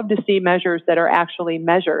would love to see measures that are actually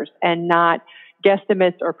measures and not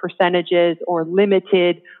guesstimates or percentages or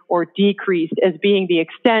limited or decreased as being the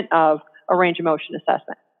extent of a range of motion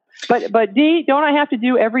assessment. But D, don't I have to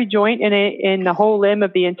do every joint in the whole limb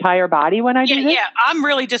of the entire body when I do this? Yeah, I'm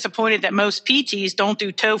really disappointed that most PTs don't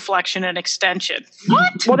do toe flexion and extension.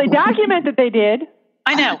 What? Well, they document that they did.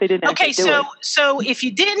 I know. They didn't okay, so if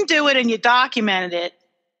you didn't do it and you documented it,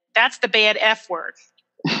 that's the bad F word.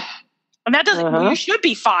 And that doesn't, well, you should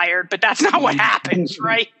be fired, but that's not what happens,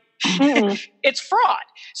 right? It's fraud.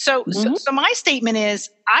 So my statement is,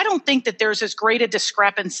 I don't think that there's as great a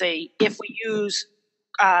discrepancy if we use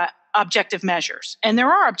objective measures. And there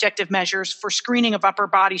are objective measures for screening of upper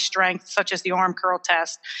body strength, such as the arm curl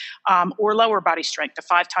test, or lower body strength, the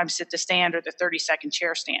 5 times sit to stand or the 30-second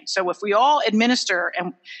chair stand. So if we all administer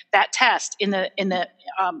that test in the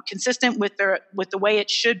consistent with the way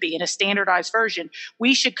it should be in a standardized version,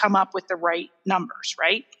 we should come up with the right numbers,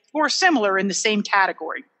 right? Or similar in the same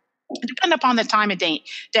category. Depending upon the time of day.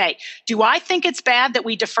 Do I think it's bad that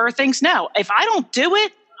we defer things? No. If I don't do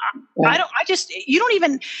it, you don't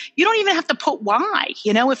even have to put why,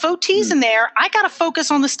 if OT's in there, I got to focus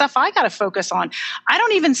on the stuff I got to focus on. I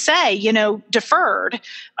don't even say, deferred,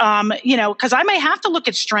 because I may have to look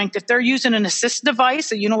at strength. If they're using an assist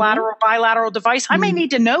device, a unilateral, bilateral device, I may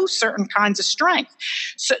need to know certain kinds of strength.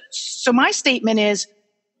 So my statement is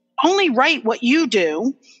only write what you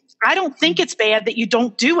do. I don't think it's bad that you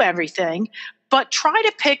don't do everything, but try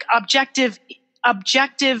to pick objective,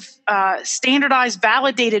 standardized,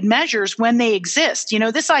 validated measures when they exist.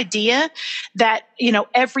 This idea that,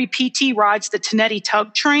 every PT rides the Kornetti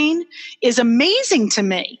tug train is amazing to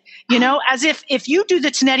me. As if you do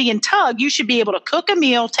the Kornetti and tug, you should be able to cook a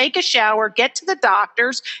meal, take a shower, get to the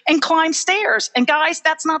doctors, and climb stairs. And guys,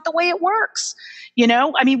 that's not the way it works.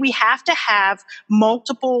 We have to have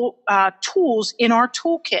multiple tools in our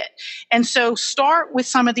toolkit. And so start with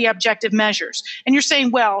some of the objective measures. And you're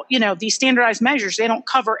saying, well, these standardized measures, they don't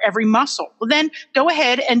cover every muscle. Well, then go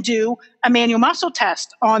ahead and do a manual muscle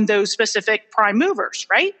test on those specific prime movers,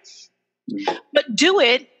 right? But do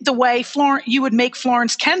it the way you would make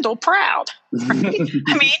Florence Kendall proud. Right?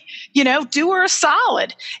 Do her a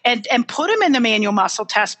solid and put him in the manual muscle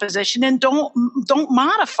test position and don't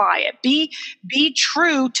modify it. Be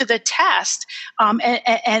true to the test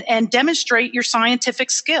and demonstrate your scientific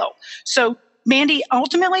skill. So Mandy,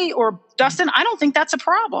 ultimately, or Dustin, I don't think that's a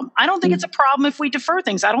problem. I don't think it's a problem if we defer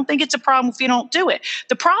things. I don't think it's a problem if you don't do it.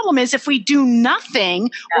 The problem is if we do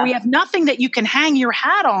nothing or we have nothing that you can hang your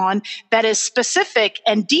hat on that is specific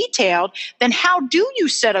and detailed, then how do you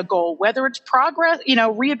set a goal, whether it's progress,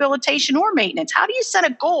 rehabilitation or maintenance? How do you set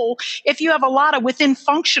a goal if you have a lot of within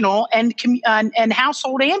functional and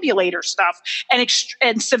household ambulator stuff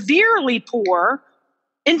and severely poor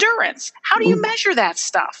endurance? How do you measure that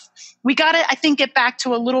stuff? We got to, I think, get back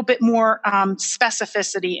to a little bit more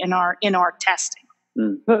specificity in our testing.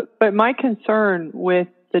 But my concern with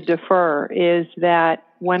the defer is that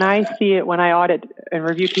when I see it, when I audit and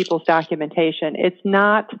review people's documentation, it's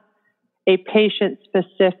not a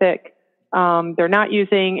patient-specific. They're not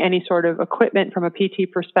using any sort of equipment from a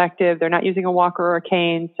PT perspective. They're not using a walker or a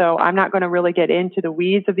cane. So I'm not going to really get into the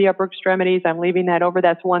weeds of the upper extremities. I'm leaving that over.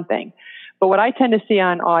 That's one thing. But what I tend to see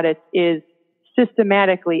on audits is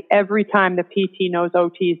systematically every time the PT knows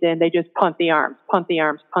OT's in, they just punt the arms.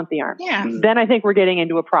 Yeah. Then I think we're getting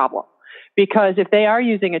into a problem. Because if they are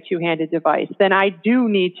using a two-handed device, then I do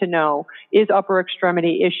need to know, is upper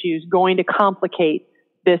extremity issues going to complicate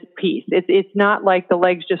this piece? It's not like the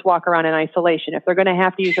legs just walk around in isolation. If they're going to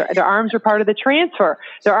have to use their arms are part of the transfer.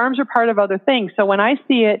 Their arms are part of other things. So when I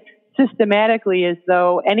see it systematically as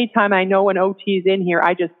though anytime I know an OT's in here,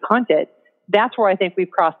 I just punt it, that's where I think we've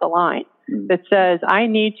crossed the line. That says I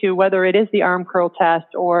need to, whether it is the arm curl test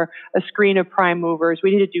or a screen of prime movers,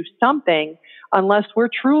 we need to do something unless we're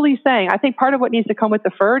truly saying, I think part of what needs to come with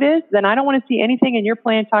deferred is, then I don't want to see anything in your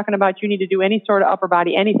plan talking about you need to do any sort of upper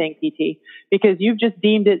body, anything PT, because you've just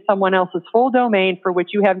deemed it someone else's full domain for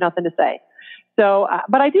which you have nothing to say. So,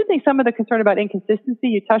 but I do think some of the concern about inconsistency,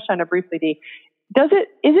 you touched on it briefly, Dee. Is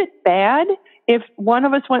it bad if one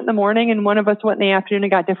of us went in the morning and one of us went in the afternoon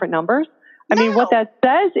and got different numbers? I mean, what that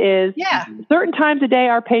says is certain times a day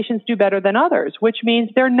our patients do better than others, which means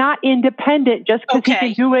they're not independent just because he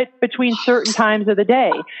can do it between certain times of the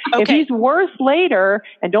day. If he's worse later,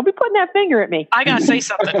 and don't be putting that finger at me. I got to say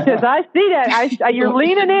something. Because I see that. You're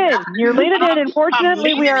leaning in. You're leaning in.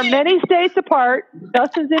 Unfortunately, we are many states apart.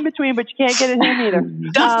 Dustin's in between, but you can't get at him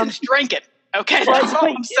either. Dustin's drinking. Okay, that's all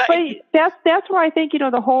I'm saying. But that's where I think,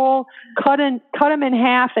 the whole cut them in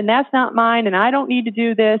half and that's not mine and I don't need to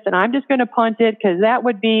do this and I'm just going to punt it because that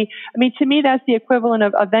would be, to me, that's the equivalent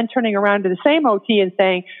of then turning around to the same OT and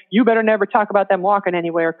saying, you better never talk about them walking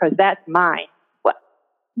anywhere because that's mine. What?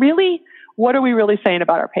 Really? What are we really saying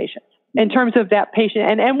about our patients? in terms of that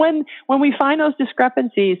patient. And when we find those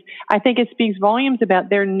discrepancies, I think it speaks volumes about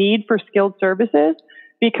their need for skilled services,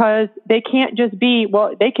 because they can't just be,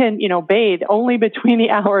 well, they can, bathe only between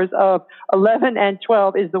the hours of 11 and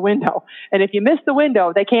 12 is the window. And if you miss the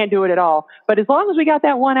window, they can't do it at all. But as long as we got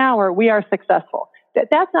that 1 hour, we are successful.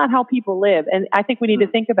 That's not how people live. And I think we need to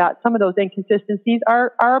think about some of those inconsistencies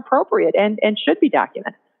are appropriate and should be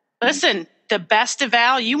documented. Listen, the best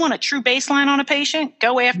eval, you want a true baseline on a patient,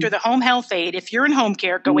 go after the home health aide. If you're in home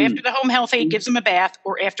care, go after the home health aide, gives them a bath,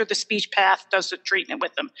 or after the speech path does the treatment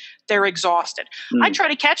with them. They're exhausted. I try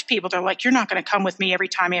to catch people. They're like, you're not going to come with me every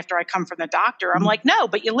time after I come from the doctor. I'm like, no,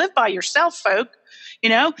 but you live by yourself, folk. You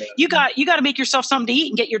got to make yourself something to eat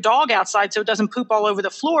and get your dog outside so it doesn't poop all over the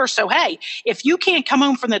floor. So, hey, if you can't come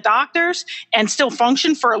home from the doctors and still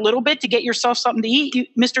function for a little bit to get yourself something to eat,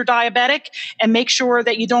 Mr. Diabetic, and make sure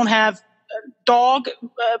that you don't have dog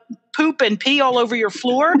poop and pee all over your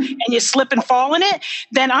floor and you slip and fall in it,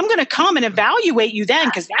 then I'm going to come and evaluate you then,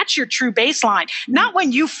 because that's your true baseline. Not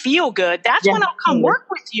when you feel good. That's when I'll come work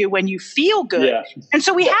with you, when you feel good. Yeah. And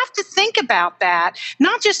so we have to think about that,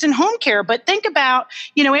 not just in home care, but think about,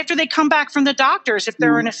 after they come back from the doctors, if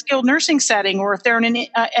they're in a skilled nursing setting or if they're in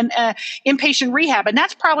an inpatient rehab. And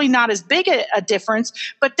that's probably not as big a difference,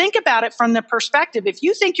 but think about it from the perspective. If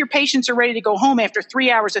you think your patients are ready to go home after 3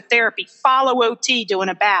 hours of therapy, follow OT doing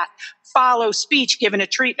a bath, follow speech, giving a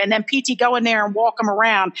treatment, and then PT go in there and walk them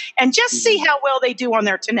around and just see how well they do on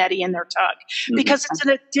their Kornetti and their tug, because it's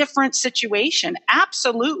in a different situation.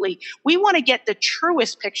 Absolutely. We want to get the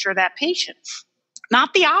truest picture of that patient,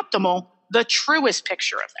 not the optimal, the truest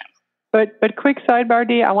picture of them. But quick sidebar,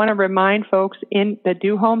 Dee, I want to remind folks that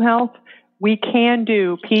do home health, we can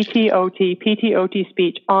do PT-OT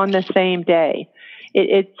speech on the same day.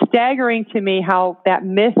 It's staggering to me how that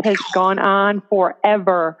myth has gone on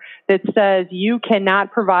forever that says you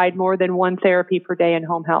cannot provide more than one therapy per day in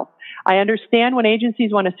home health. I understand when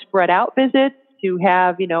agencies want to spread out visits to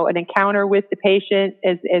have, an encounter with the patient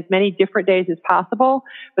as many different days as possible.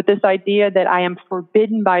 But this idea that I am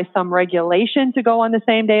forbidden by some regulation to go on the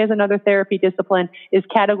same day as another therapy discipline is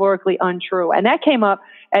categorically untrue. And that came up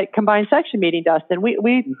at combined section meeting, Dustin.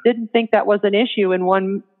 We didn't think that was an issue in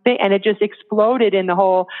one thing, and it just exploded in the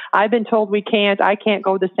whole, I've been told I can't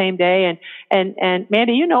go the same day. And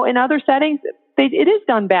Mandy, in other settings, it is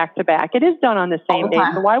done back to back. It is done on the same day.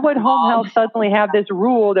 So why would home health suddenly have this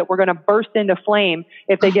rule that we're going to burst into flame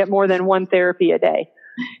if they get more than one therapy a day?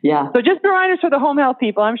 Yeah. So just reminders for the home health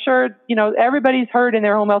people. I'm sure, everybody's heard in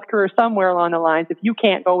their home health career somewhere along the lines, if you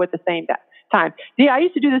can't go with the same time. I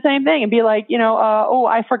used to do the same thing and be like,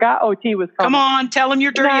 I forgot OT was coming. Come on, tell them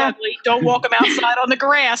you're dirty ugly. Don't walk them outside on the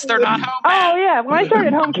grass. They're not home. Oh, yeah. When I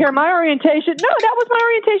started home care, my orientation, that was my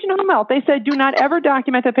orientation in home health. They said, do not ever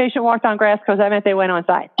document the patient walked on grass because that meant they went on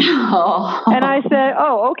site. Oh. And I said,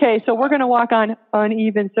 okay, so we're going to walk on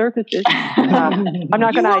uneven surfaces. I'm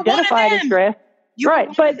not going to identify it as grass. Right.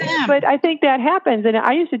 But I think that happens. And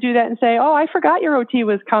I used to do that and say, I forgot your OT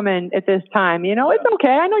was coming at this time. It's okay.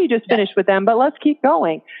 I know you just finished with them, but let's keep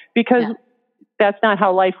going, because that's not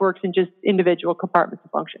how life works in just individual compartments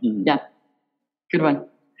of function. Yeah. Good one.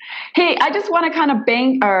 Hey, I just want to kind of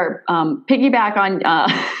piggyback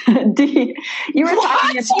on Dee. You were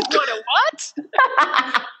talking about what?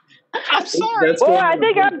 I'm sorry. I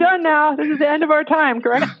think I'm done now. This is the end of our time,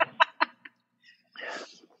 correct?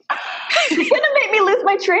 You're going to make me lose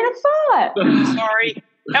my train of thought. Sorry.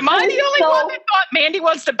 Am I the only one that thought Mandy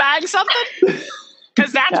wants to bag something?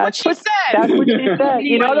 Because that's what she said. That's what she said.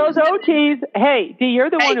 Those OTs. Hey, Dee, you're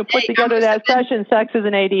the one who put together that session, Sex is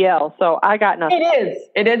an ADL. So I got nothing.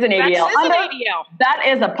 It is an ADL. Sex is an ADL. That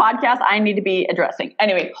is a podcast I need to be addressing.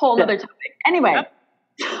 Anyway, whole other topic. Anyway,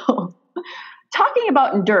 so, talking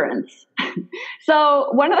about endurance. So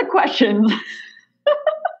one of the questions...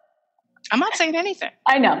 I'm not saying anything.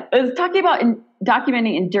 I know. It was talking about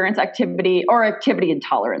documenting endurance activity or activity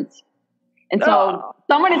intolerance. And so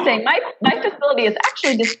someone is saying, my facility has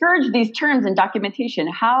actually discouraged these terms in documentation.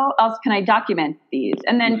 How else can I document these?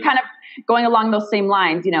 And then kind of going along those same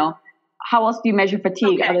lines, how else do you measure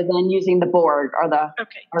fatigue other than using the board or the RP?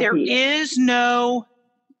 There is no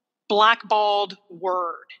blackballed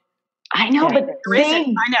word. I know, but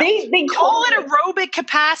they call it aerobic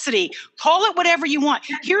capacity. Call it whatever you want.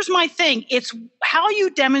 Here's my thing. It's how you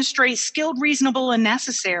demonstrate skilled, reasonable, and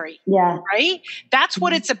necessary. Yeah. Right? That's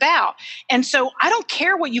what it's about. And so I don't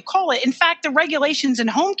care what you call it. In fact, the regulations in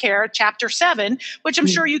home care, Chapter 7, which I'm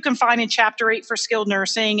sure you can find in Chapter 8 for skilled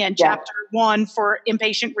nursing and Chapter 1 for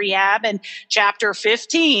inpatient rehab and Chapter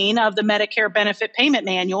 15 of the Medicare Benefit Payment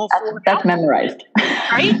Manual. That's memorized.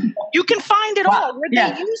 Right? You can find it all where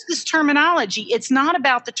they use this term terminology. It's not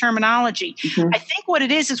about the terminology. I think what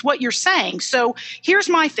it is what you're saying. So here's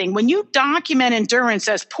my thing. When you document endurance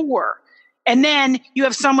as poor, and then you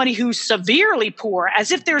have somebody who's severely poor,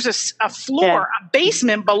 as if there's a floor, a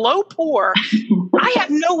basement below poor, I have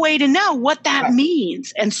no way to know what that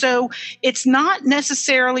means. And so it's not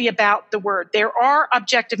necessarily about the word. There are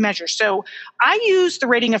objective measures. So I use the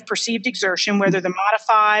rating of perceived exertion, whether the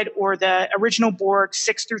modified or the original Borg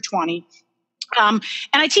 6 through 20. And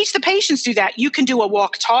I teach the patients do that. You can do a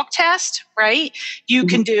walk-talk test, right? You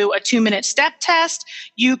can do a 2-minute step test.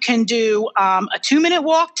 You can do a 2-minute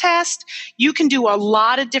walk test. You can do a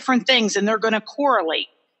lot of different things, and they're going to correlate.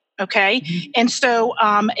 Okay. And so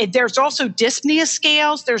there's also dyspnea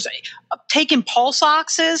scales. There's taking pulse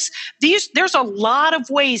oxes. There's a lot of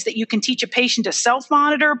ways that you can teach a patient to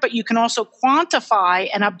self-monitor, but you can also quantify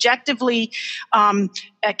and objectively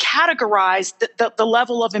categorize the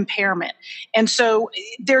level of impairment. And so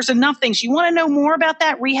there's enough things. You want to know more about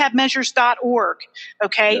that? Rehabmeasures.org,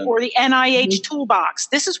 okay, or the NIH Toolbox.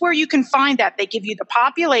 This is where you can find that. They give you the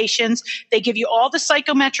populations. They give you all the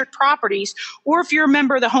psychometric properties. Or if you're a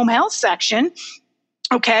member of the home health section,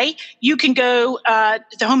 okay, you can go to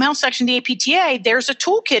the home health section of the APTA. There's a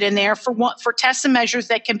toolkit in there for tests and measures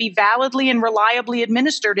that can be validly and reliably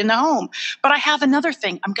administered in the home. But I have another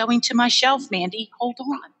thing. I'm going to my shelf, Mandy. Hold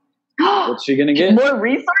on. What's she going to get? More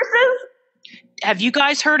resources? Have you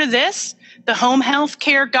guys heard of this? The Home Health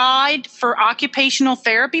Care Guide for Occupational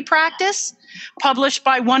Therapy Practice, published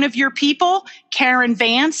by one of your people, Karen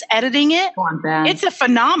Vance, editing it. Go on, Ben. It's a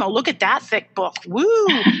phenomenal. Look at that thick book. Woo!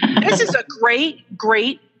 This is a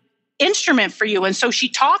great instrument for you. And so she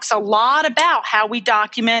talks a lot about how we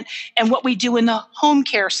document and what we do in the home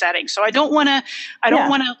care setting. So I don't want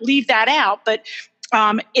to leave that out, but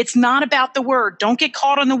it's not about the word. Don't get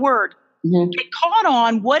caught on the word. Get caught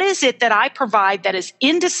on what is it that I provide that is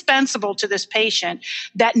indispensable to this patient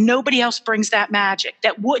that nobody else brings that magic,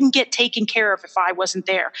 that wouldn't get taken care of if I wasn't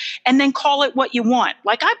there. And then call it what you want.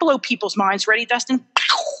 Like I blow people's minds. Ready, Dustin?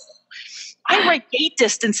 I write gate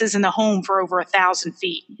distances in the home for over 1,000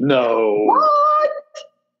 feet. No. What?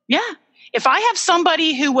 Yeah. If I have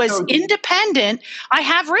somebody who was independent, I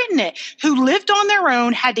have written it, who lived on their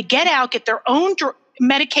own, had to get out, get their own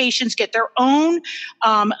medications, get their own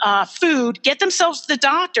food, get themselves to the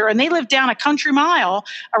doctor, and they lived down a country mile,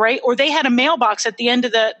 all right, or they had a mailbox at the end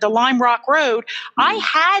of the Lime Rock Road, I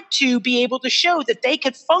had to be able to show that they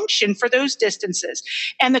could function for those distances.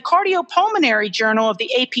 And the Cardiopulmonary Journal of the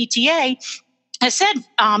APTA has said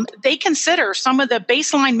they consider some of the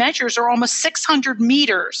baseline measures are almost 600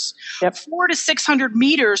 meters, 400 to 600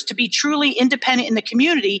 meters to be truly independent in the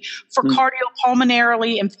community for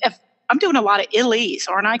cardiopulmonarily and I'm doing a lot of illies,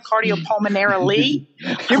 aren't I? Cardiopulmonarily.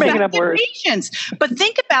 You're making up words. But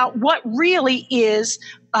think about what really is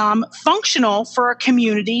functional for a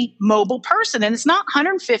community mobile person. And it's not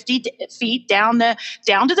 150 feet down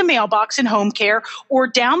to the mailbox in home care or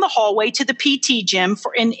down the hallway to the PT gym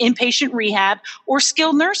for in inpatient rehab or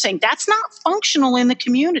skilled nursing. That's not functional in the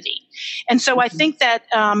community. And so I think that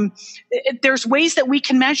there's ways that we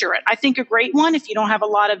can measure it. I think a great one, if you don't have a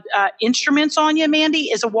lot of instruments on you, Mandy,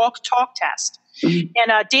 is a walk-talk test.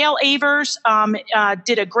 And Dale Avers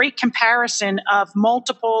did a great comparison of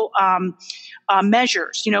multiple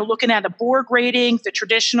measures, looking at the Borg rating, the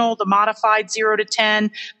traditional, the modified 0 to 10,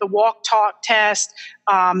 the walk-talk test,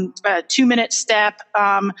 2-minute step,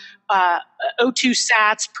 O2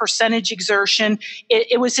 sats, percentage exertion.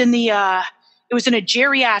 It was in the it was in a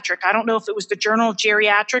geriatric. I don't know if it was the Journal of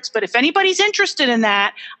Geriatrics, but if anybody's interested in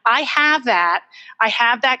that, I have that. I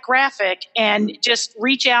have that graphic, and just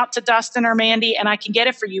reach out to Dustin or Mandy and I can get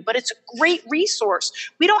it for you. But it's a great resource.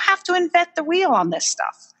 We don't have to invent the wheel on this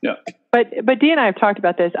stuff. Yeah. But Dee and I have talked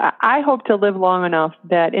about this. I hope to live long enough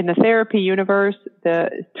that in the therapy universe,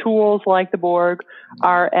 the tools like the Borg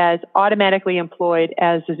are as automatically employed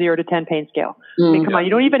as the 0 to 10 pain scale. I mean, come on,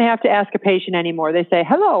 you don't even have to ask a patient anymore. They say,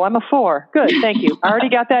 hello, I'm a 4. Good, thank you. I already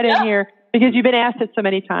got that in here because you've been asked it so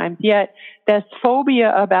many times. Yet this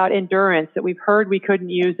phobia about endurance that we've heard we couldn't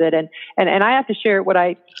use it. And I have to share what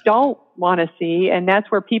I don't want to see. And that's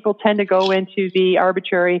where people tend to go into the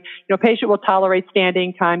arbitrary, patient will tolerate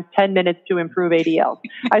standing times 10 minutes to improve ADLs.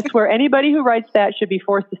 I swear anybody who writes that should be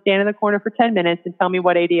forced to stand in the corner for 10 minutes and tell me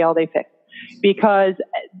what ADL they fixed. Because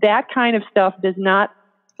that kind of stuff does not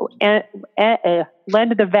lend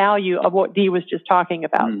to the value of what Dee was just talking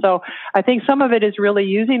about. So I think some of it is really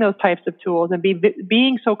using those types of tools and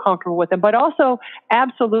being so comfortable with them, but also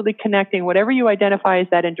absolutely connecting whatever you identify as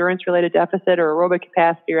that endurance-related deficit or aerobic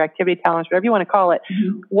capacity or activity tolerance, whatever you want to call it.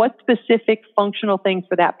 What specific functional things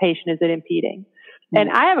for that patient is it impeding? And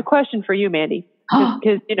I have a question for you, Mandy.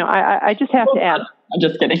 Because, I just have to ask. I'm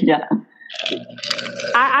just kidding. Yeah.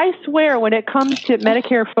 I swear when it comes to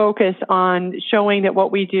Medicare focus on showing that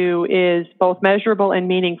what we do is both measurable and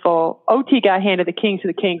meaningful, OT got handed the keys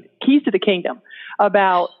to the kingdom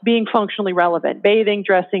about being functionally relevant, bathing,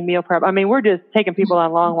 dressing, meal prep. I mean, we're just taking people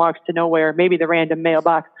on long walks to nowhere, maybe the random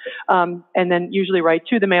mailbox, and then usually right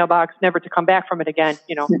to the mailbox, never to come back from it again.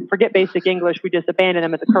 Forget basic English. We just abandon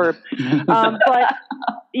them at the curb. But,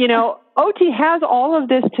 OT has all of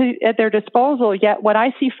this at their disposal, yet what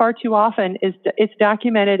I see far too often is it's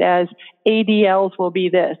documented as ADLs will be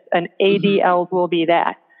this and ADLs will be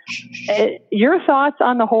that. Your thoughts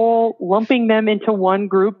on the whole lumping them into one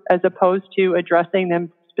group as opposed to addressing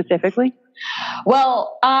them specifically?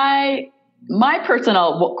 Well, my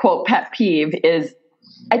personal quote pet peeve is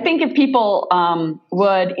I think if people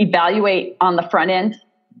would evaluate on the front end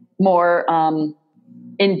more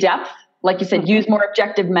in depth, like you said, use more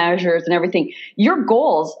objective measures and everything, your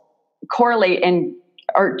goals correlate and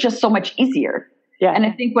are just so much easier. Yeah. And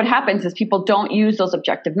I think what happens is people don't use those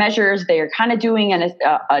objective measures. They are kind of doing an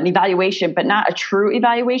evaluation, but not a true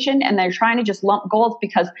evaluation. And they're trying to just lump goals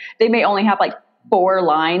because they may only have like 4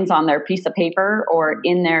 lines on their piece of paper or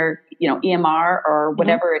in their, EMR or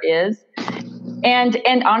whatever it is. And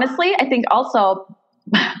honestly, I think also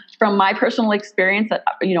from my personal experience that,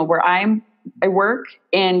 where I work,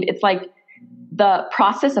 and it's like the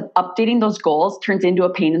process of updating those goals turns into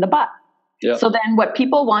a pain in the butt. Yep. So then what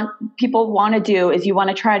people want to do is you want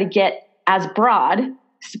to try to get as broad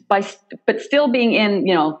but still being in,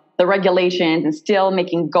 the regulations and still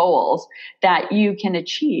making goals that you can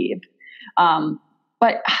achieve. But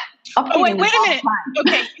wait a minute.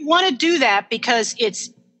 Okay. You want to do that because it's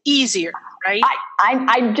easier, right?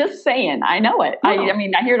 I'm just saying, I know it. I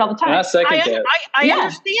hear it all the time. I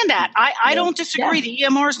understand that. I don't disagree. The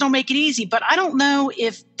EMRs don't make it easy, but I don't know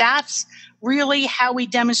if that's really how we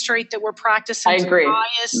demonstrate that we're practicing to the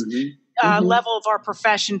highest level of our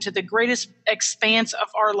profession, to the greatest expanse of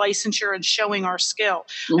our licensure and showing our skill.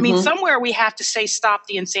 I mean, somewhere we have to say, stop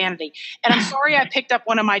the insanity. And I'm sorry I picked up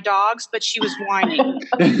one of my dogs, but she was whining.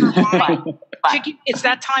 Chicky, it's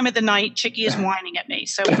that time of the night. Chicky is whining at me.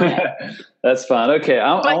 So that's fine. Okay.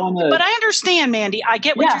 But I understand, Mandy. I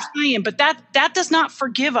get what you're saying, but that does not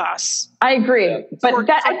forgive us. I agree. But for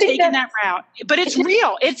taking that route. But it's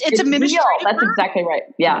real. It's administrative real. That's burden. Exactly right.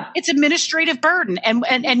 Yeah. It's administrative burden. And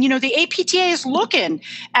the APTA is looking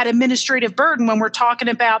at administrative burden when we're talking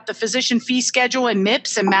about the physician fee schedule and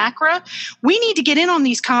MIPS and MACRA. We need to get in on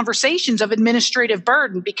these conversations of administrative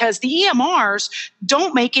burden because the EMRs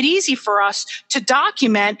don't make it easy for us to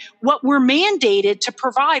document what we're mandated to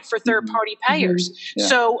provide for third-party payers. Yeah.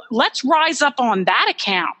 So let's rise up on that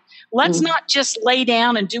account. Let's not just lay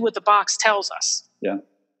down and do what the box tells us. Yeah.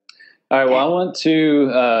 All right. Well, I want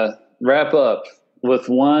to wrap up with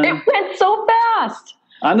one. It went so fast.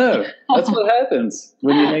 I know. That's what happens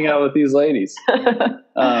when you hang out with these ladies.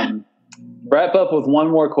 Wrap up with one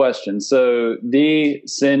more question. So, Dee,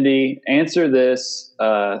 Cindy, answer this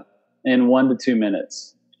in 1 to 2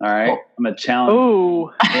 minutes. All right. I'm going to challenge.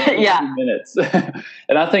 Ooh. 2 minutes.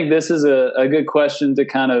 And I think this is a good question to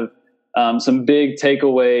kind of some big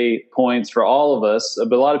takeaway points for all of us,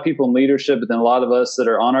 but a lot of people in leadership, but then a lot of us that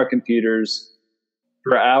are on our computers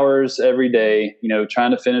for hours every day, trying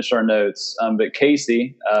to finish our notes. But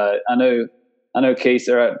Casey, I know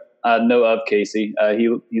Casey, or I know of Casey.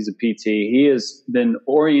 He's a PT. He has been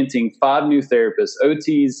orienting 5 new therapists,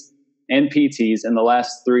 OTs and PTs in the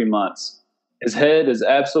last 3 months. His head is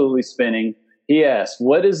absolutely spinning. He asked,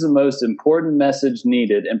 what is the most important message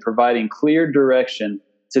needed in providing clear direction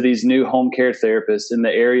to these new home care therapists in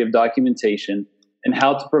the area of documentation and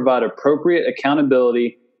how to provide appropriate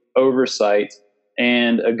accountability, oversight,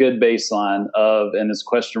 and a good baseline of, and this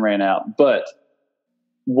question ran out, but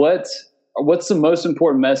what's the most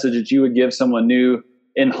important message that you would give someone new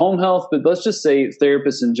in home health, but let's just say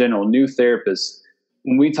therapists in general, new therapists?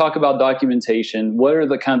 When we talk about documentation, what are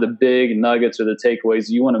the kind of the big nuggets or the takeaways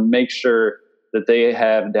you want to make sure that they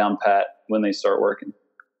have down pat when they start working?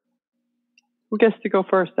 Who gets to go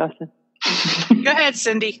first, Dustin? Go ahead,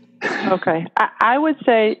 Cindy. Okay. I would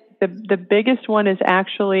say the biggest one is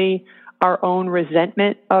actually our own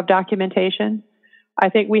resentment of documentation. I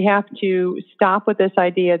think we have to stop with this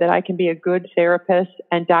idea that I can be a good therapist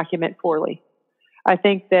and document poorly. I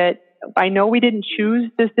think that I know we didn't choose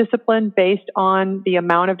this discipline based on the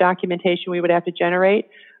amount of documentation we would have to generate,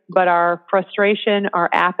 but our frustration, our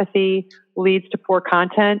apathy leads to poor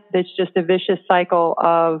content. That's just a vicious cycle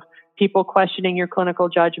of people questioning your clinical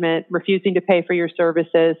judgment, refusing to pay for your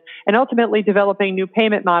services, and ultimately developing new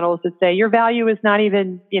payment models that say your value is not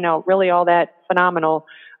even, really all that phenomenal.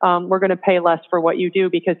 We're going to pay less for what you do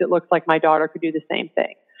because it looks like my daughter could do the same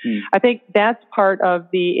thing. I think that's part of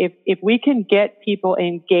if we can get people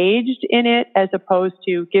engaged in it as opposed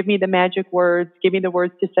to give me the magic words, give me the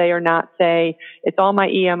words to say or not say, it's all my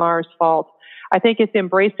EMR's fault. I think it's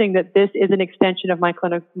embracing that this is an extension of my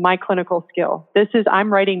clinical skill.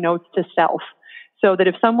 I'm writing notes to self so that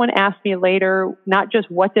if someone asks me later, not just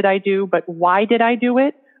what did I do, but why did I do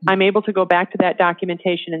it? I'm able to go back to that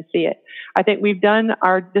documentation and see it. I think we've done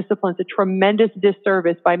our disciplines a tremendous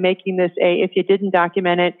disservice by making this if you didn't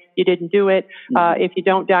document it, you didn't do it. If you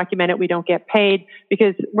don't document it, we don't get paid,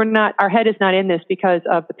 because our head is not in this because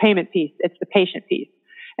of the payment piece. It's the patient piece.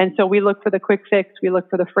 And so we look for the quick fix, we look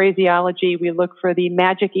for the phraseology, we look for the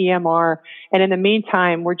magic EMR. And in the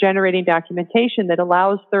meantime, we're generating documentation that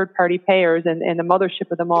allows third-party payers and the mothership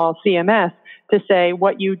of them all, CMS, to say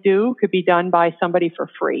what you do could be done by somebody for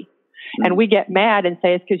free. And we get mad and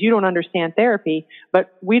say it's because you don't understand therapy,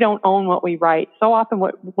 but we don't own what we write. So often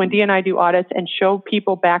when Dee and I do audits and show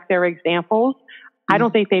people back their examples, I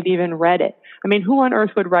don't think they've even read it. I mean, who on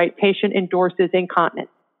earth would write patient endorses incontinence?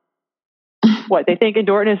 What, they think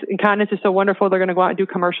incontinence is so wonderful they're going to go out and do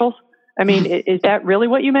commercials? I mean, is that really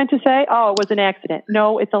what you meant to say? Oh, it was an accident.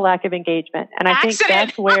 No, it's a lack of engagement. And I think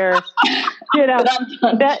that's where, that's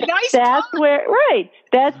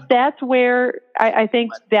where I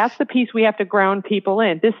think that's the piece we have to ground people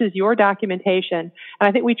in. This is your documentation. And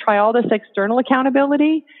I think we try all this external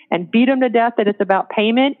accountability and beat them to death that it's about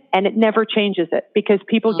payment, and it never changes it because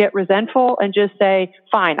people get resentful and just say,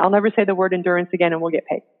 fine, I'll never say the word endurance again and we'll get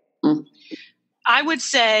paid. I would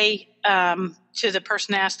say to the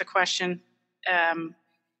person who asked the question,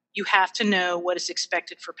 you have to know what is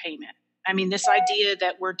expected for payment. I mean, this idea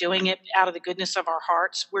that we're doing it out of the goodness of our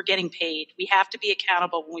hearts, we're getting paid. We have to be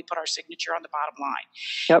accountable when we put our signature on the bottom line.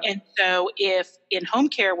 Yep. And so if in home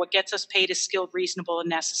care, what gets us paid is skilled, reasonable, and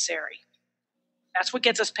necessary. That's what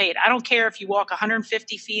gets us paid. I don't care if you walk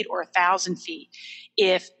 150 feet or 1,000 feet.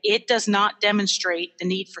 If it does not demonstrate the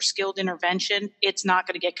need for skilled intervention, it's not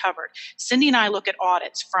going to get covered. Cindy and I look at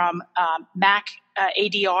audits from MAC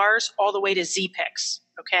ADRs all the way to ZPICs.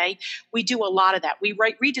 Okay, we do a lot of that. We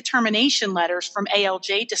write redetermination letters from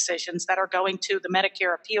ALJ decisions that are going to the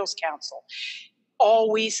Medicare Appeals Council.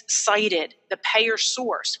 Always cited the payer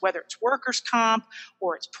source, whether it's workers' comp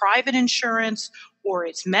or it's private insurance or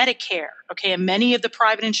it's Medicare. Okay, and many of the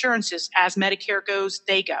private insurances, as Medicare goes,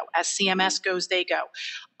 they go. As CMS goes, they go.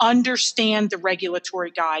 Understand the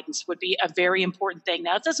regulatory guidance would be a very important thing.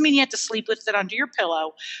 Now, it doesn't mean you have to sleep with it under your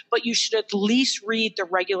pillow, but you should at least read the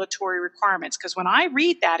regulatory requirements. Because when I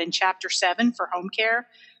read that in Chapter 7 for home care,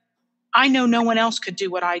 I know no one else could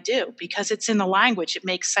do what I do because it's in the language. It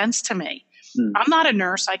makes sense to me. I'm not a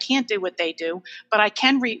nurse. I can't do what they do, but I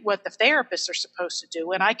can read what the therapists are supposed to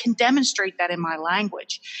do, and I can demonstrate that in my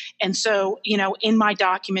language. And so, in my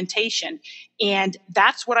documentation, and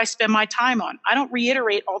that's what I spend my time on. I don't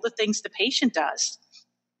reiterate all the things the patient does.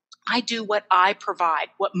 I do what I provide,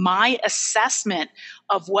 what my assessment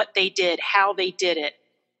of what they did, how they did it,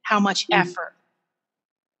 how much effort.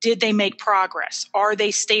 Did they make progress? Are they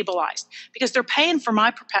stabilized? Because they're paying for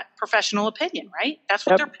my professional opinion, right? That's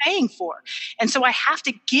what they're paying for. And so I have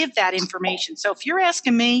to give that information. So if you're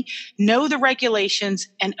asking me, know the regulations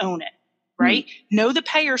and own it, right? Know the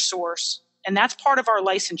payer source. And that's part of our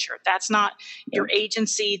licensure. That's not your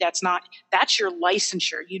agency. That's your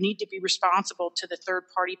licensure. You need to be responsible to the third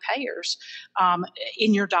party payers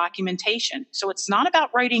in your documentation. So it's not about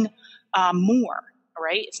writing more. All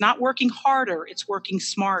right. It's not working harder. It's working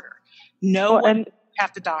smarter. You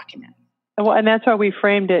have to document. Well, and that's why we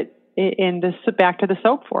framed it in this back to the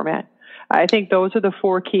SOAP format. I think those are the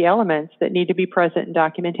 4 key elements that need to be present in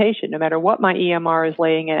documentation, no matter what my EMR is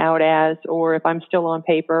laying it out as, or if I'm still on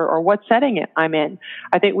paper, or what setting I'm in.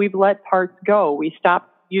 I think we've let parts go. We stopped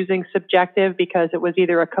using subjective because it was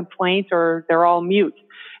either a complaint or they're all mute.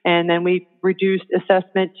 And then we reduced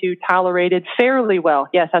assessment to tolerated fairly well.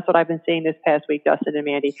 Yes, that's what I've been seeing this past week, Dustin and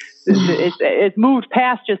Mandy. It's moved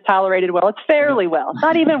past just tolerated well. It's fairly well. It's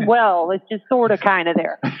not even well. It's just sort of kind of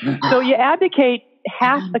there. So you abdicate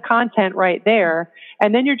half the content right there,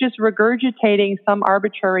 and then you're just regurgitating some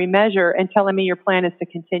arbitrary measure and telling me your plan is to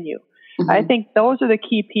continue. I think those are the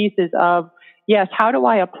key pieces of, yes, how do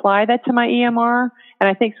I apply that to my EMR? And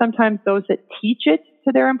I think sometimes those that teach it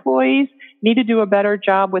to their employees need to do a better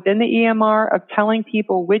job within the EMR of telling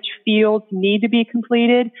people which fields need to be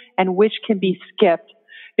completed and which can be skipped.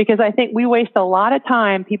 Because I think we waste a lot of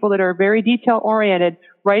time, people that are very detail-oriented,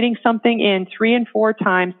 writing something in 3 and 4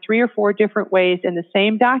 times, 3 or 4 different ways in the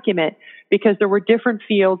same document because there were different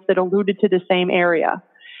fields that alluded to the same area.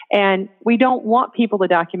 And we don't want people to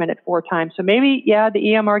document it 4 times. So maybe, the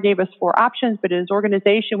EMR gave us 4 options, but as an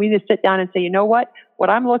organization, we just sit down and say, you know what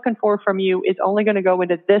I'm looking for from you is only going to go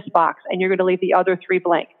into this box, and you're going to leave the other 3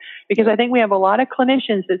 blank. Because I think we have a lot of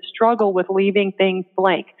clinicians that struggle with leaving things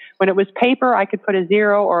blank. When it was paper, I could put a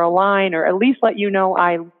 0 or a line, or at least let you know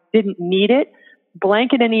I didn't need it.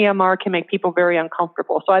 Blanket and EMR can make people very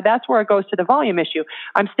uncomfortable. So that's where it goes to the volume issue.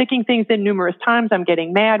 I'm sticking things in numerous times. I'm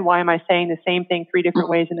getting mad. Why am I saying the same thing 3 different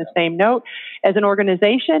ways in the same note? As an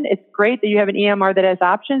organization, it's great that you have an EMR that has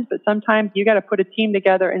options, but sometimes you got to put a team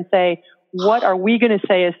together and say, what are we going to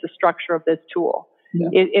say is the structure of this tool? Yeah.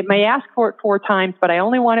 It may ask for it 4 times, but I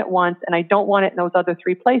only want it once, and I don't want it in those other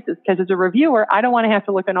 3 places, because as a reviewer, I don't want to have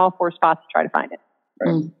to look in all 4 spots to try to find it.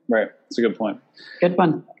 Right. That's a good point. Good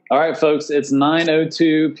one. All right, folks, it's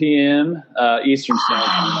 9:02 p.m. Eastern Standard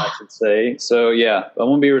Time, I should say. So, I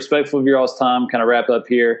want to be respectful of your all's time, kind of wrap up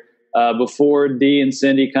here. Before Dee and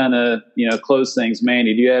Cindy kind of, close things,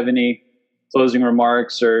 Mandy, do you have any closing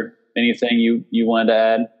remarks or anything you wanted to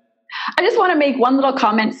add? I just want to make one little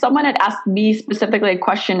comment. Someone had asked me specifically a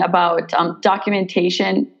question about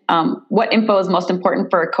documentation. What info is most important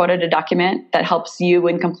for a coda to document that helps you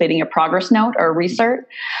in completing a progress note or research?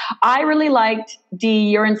 I really liked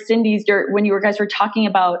your and Cindy's, when you guys were talking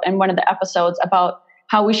about in one of the episodes about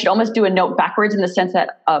how we should almost do a note backwards in the sense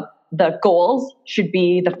that the goals should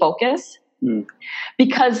be the focus.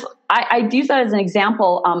 Because I use that as an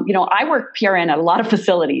example. I work PRN at a lot of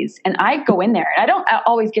facilities, and I go in there and I don't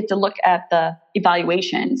always get to look at the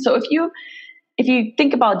evaluation. So if you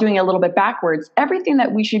think about doing a little bit backwards, everything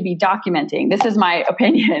that we should be documenting, this is my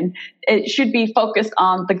opinion, it should be focused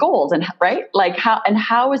on the goals and like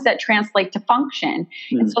how does that translate to function?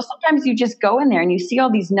 And so sometimes you just go in there and you see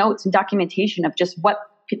all these notes and documentation of just what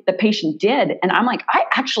the patient did. And I'm like, I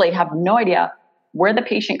actually have no idea where the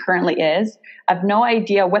patient currently is. I have no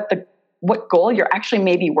idea what goal you're actually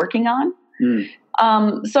maybe working on.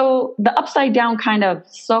 So the upside down kind of,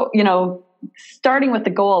 starting with the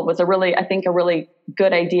goal was a really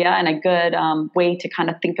good idea and a good way to kind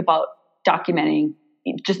of think about documenting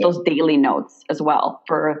just those daily notes as well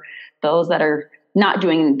for those that are not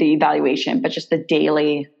doing the evaluation, but just the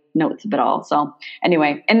daily notes of it all. So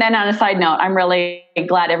anyway, and then on a side note, I'm really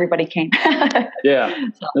glad everybody came.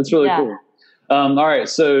 That's really cool. All right.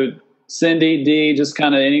 So Cindy, Dee, just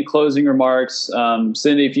kind of any closing remarks.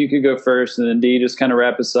 Cindy, if you could go first, and then Dee, just kind of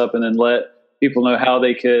wrap us up and then let people know how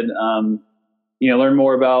they could, learn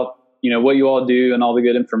more about, what you all do and all the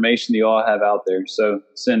good information that you all have out there. So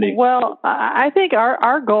Cindy. Well, I think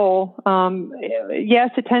our goal, yes,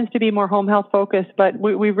 it tends to be more home health focused, but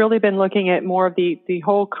we've really been looking at more of the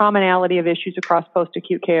whole commonality of issues across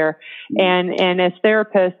post-acute care. And as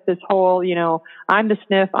therapists, this whole, I'm the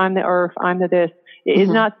SNF, I'm the IRF, I'm the this, is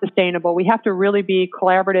not sustainable. We have to really be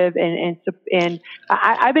collaborative and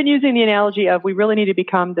I've been using the analogy of we really need to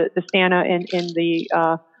become the Santa in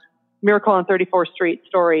the Miracle on 34th Street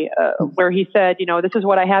story, where he said, this is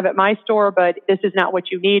what I have at my store, but this is not what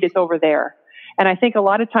you need. It's over there. And I think a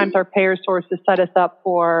lot of times our payer sources set us up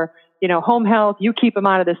for, home health. You keep them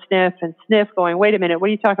out of the SNF, and SNF going, wait a minute, what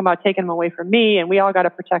are you talking about taking them away from me? And we all got to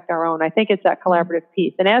protect our own. I think it's that collaborative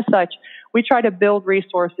piece. And as such, we try to build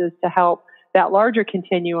resources to help that larger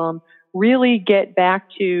continuum really get back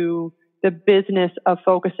to the business of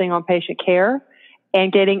focusing on patient care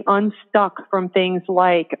and getting unstuck from things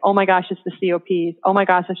like, oh my gosh, it's the COPs. Oh my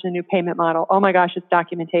gosh, it's a new payment model. Oh my gosh, it's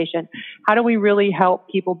documentation. How do we really help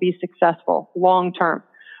people be successful long term?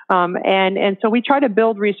 And so we try to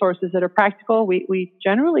build resources that are practical. We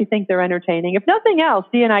generally think they're entertaining. If nothing else,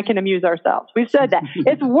 Dee and I can amuse ourselves. We've said that.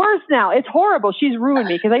 It's worse now. It's horrible. She's ruined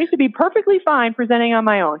me because I used to be perfectly fine presenting on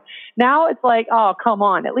my own. Now it's like, oh, come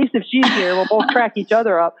on. At least if she's here, we'll both crack each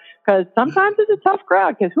other up. Because sometimes it's a tough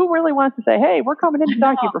crowd, because who really wants to say, hey, we're coming in to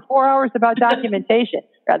talk to you for 4 hours about documentation?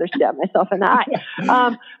 Rather stab myself in the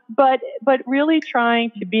eye. But really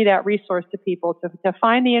trying to be that resource to people to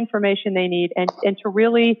find the information they need and to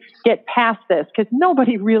really get past this, because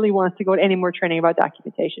nobody really wants to go to any more training about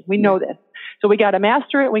documentation. We know this. So we got to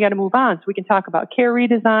master it. We got to move on. So we can talk about care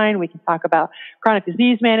redesign. We can talk about chronic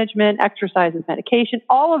disease management, exercises, medication,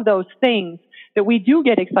 all of those things that we do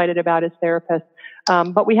get excited about as therapists.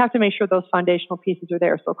 But we have to make sure those foundational pieces are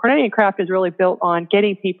there. So Kornetti and Krafft is really built on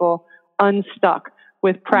getting people unstuck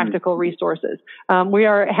with practical resources. We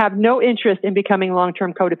have no interest in becoming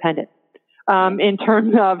long-term codependent in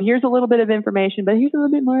terms of here's a little bit of information, but here's a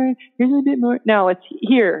little bit more, here's a little bit more. No, it's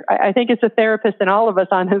here. I think it's a therapist and all of us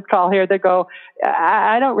on this call here that go,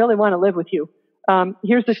 I don't really want to live with you.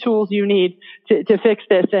 Here's the tools you need to fix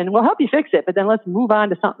this, and we'll help you fix it, but then let's move on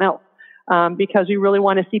to something else, because we really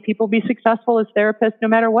want to see people be successful as therapists no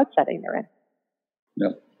matter what setting they're in.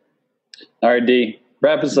 Yep. All right, Dee,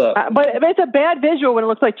 wrap us up. But it's a bad visual when it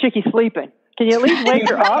looks like Chickie's sleeping. Can you at least wake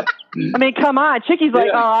her up? I mean, come on. Chickie's like,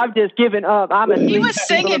 oh, I've just given up. I'm asleep. He was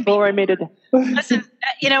singing. Listen,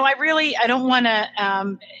 I don't want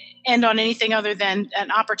to end on anything other than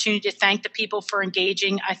an opportunity to thank the people for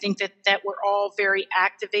engaging. I think that we're all very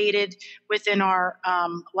activated within our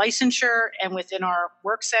licensure and within our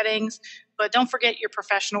work settings. But don't forget your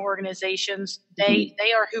professional organizations. They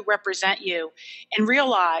are who represent you. And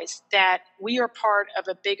realize that we are part of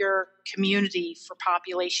a bigger community for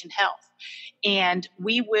population health. And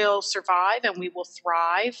we will survive and we will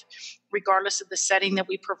thrive regardless of the setting that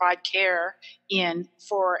we provide care in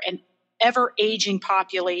for an ever-aging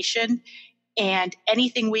population, and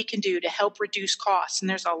anything we can do to help reduce costs. And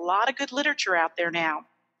there's a lot of good literature out there now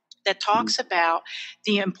that talks about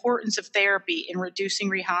the importance of therapy in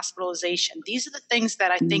reducing rehospitalization. These are the things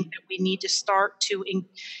that I think that we need to start to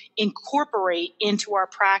incorporate into our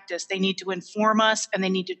practice. They need to inform us, and they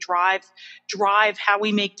need to drive how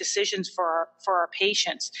we make decisions for our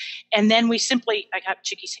patients. And then we simply, I got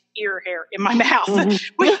Chickie's ear hair in my mouth.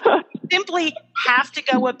 We simply have to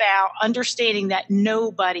go about understanding that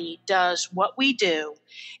nobody does what we do.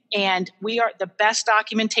 And we are the best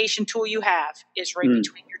documentation tool you have is right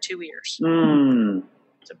between your two ears.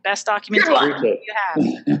 It's the best documentation you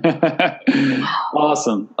have.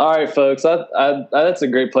 Awesome. All right, folks. That's a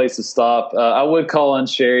great place to stop. I would call on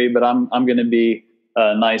Sherry, but I'm going to be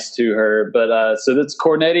nice to her. But so that's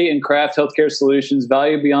Kornetti and Krafft Health Care Solutions,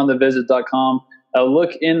 valuebeyondthevisit.com.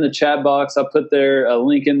 Look in the chat box. I put a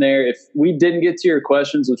link in there. If we didn't get to your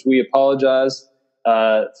questions, which we apologize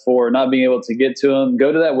for not being able to get to them,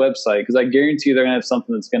 go to that website, because I guarantee you they're going to have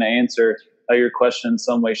something that's going to answer your question in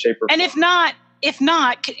some way, shape, or form. And if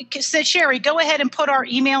not, Sherry, go ahead and put our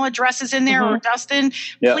email addresses in there, or Dustin.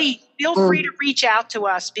 Yep. Please feel free to reach out to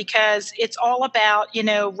us, because it's all about,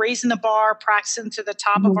 raising the bar, practicing to the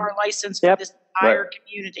top of our license for this entire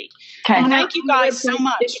community. Okay. Thank you guys so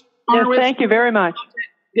much. Yes, thank you very much.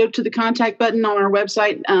 Go to the contact button on our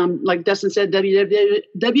website. Like Dustin said,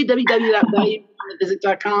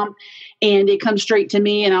 www.valuebeyondthevisit.com, and it comes straight to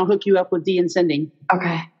me, and I'll hook you up with Dee and Cindy.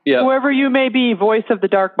 Okay. Yeah. Whoever you may be, voice of the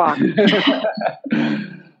dark box.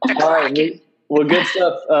 All right. Well, good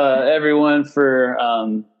stuff, everyone, for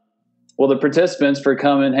the participants for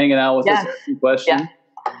coming, hanging out with us, asking questions,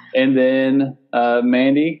 and then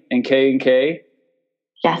Mandy and K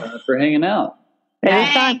for hanging out.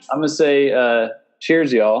 Anytime. I'm gonna say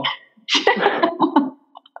cheers, y'all.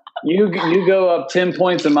 You go up 10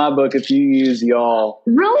 points in my book if you use y'all.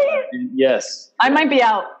 Really? Yes. I might be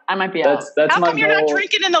out. That's How my come you're not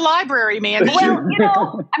drinking in the library, man?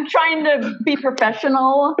 Well, I'm trying to be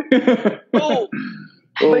professional. Oh.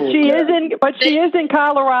 But she is in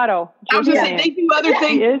Colorado. I was going to say, they do other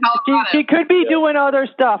things. She could be doing other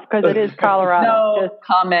stuff, because it is Colorado. No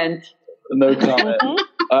comment. No comment.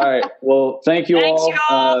 All right. Well, thank you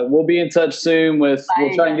all. We'll be in touch soon we'll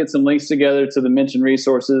try and get some links together to the mentioned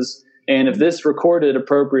resources. And if this recorded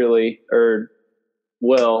appropriately then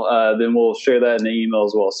we'll share that in the email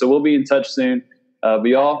as well. So we'll be in touch soon. But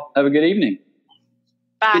y'all have a good evening.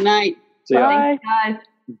 Bye. Good night. See ya. Bye. Thanks, guys.